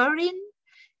Camille Currin.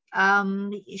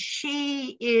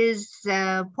 She is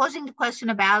posing the question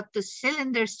about the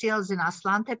cylinder seals in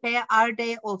Aslantepe. Are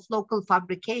they of local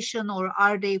fabrication, or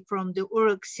are they from the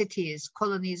Uruk cities,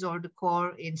 colonies, or the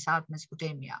core in South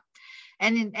Mesopotamia?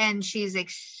 And she's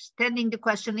extending the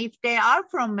question, if they are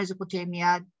from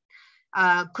Mesopotamia,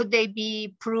 could they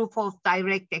be proof of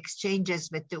direct exchanges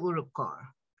with the Uruk core?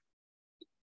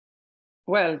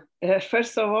 Well,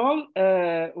 first of all,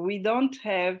 we don't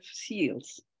have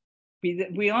seals.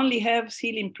 We only have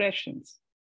seal impressions.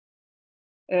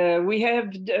 We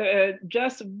have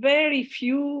just very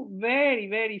few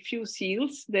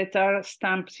seals that are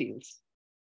stamp seals.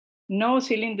 No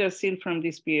cylinder seal from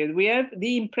this period. We have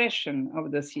the impression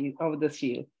of the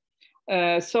seal.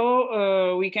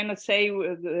 So we cannot say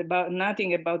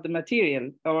nothing about the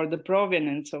material or the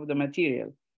provenance of the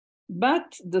material.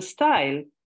 But the style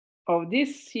of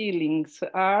these sealings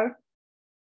are,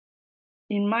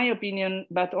 in my opinion,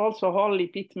 but also Holly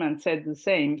Pittman said the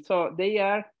same. So they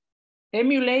are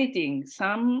emulating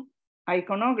some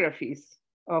iconographies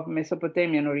of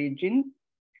Mesopotamian origin,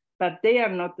 but they are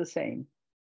not the same.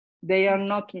 They are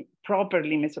not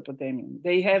properly Mesopotamian.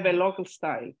 They have a local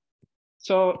style.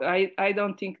 So I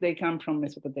don't think they come from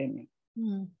Mesopotamia.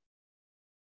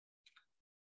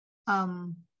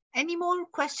 Any more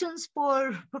questions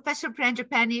for Professor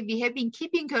Frangipane? We have been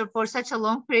keeping her for such a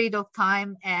long period of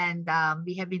time, and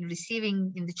we have been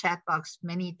receiving in the chat box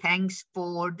many thanks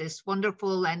for this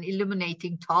wonderful and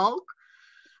illuminating talk.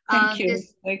 Thank you.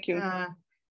 Thank you.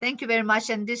 Thank you very much.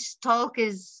 And this talk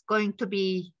is going to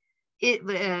be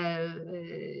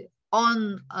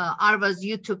on Arva's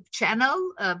YouTube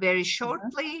channel very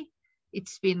shortly.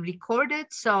 It's been recorded.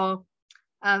 So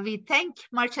we thank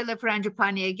Marcella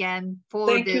Frangipane again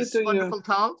for this wonderful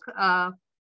talk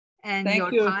and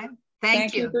your time.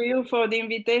 Thank you to you for the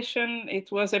invitation.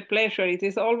 It was a pleasure. It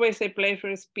is always a pleasure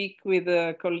to speak with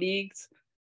colleagues,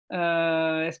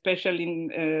 especially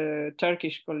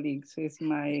Turkish colleagues. It's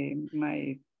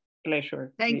my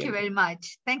pleasure. Thank you very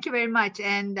much. Thank you very much.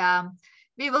 And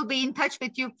we will be in touch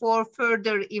with you for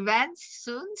further events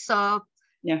soon. So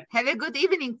have a good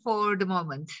evening for the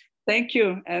moment. Thank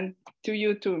you. And to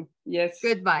you too. Yes.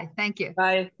 Goodbye. Thank you.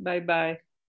 Bye. Bye. Bye.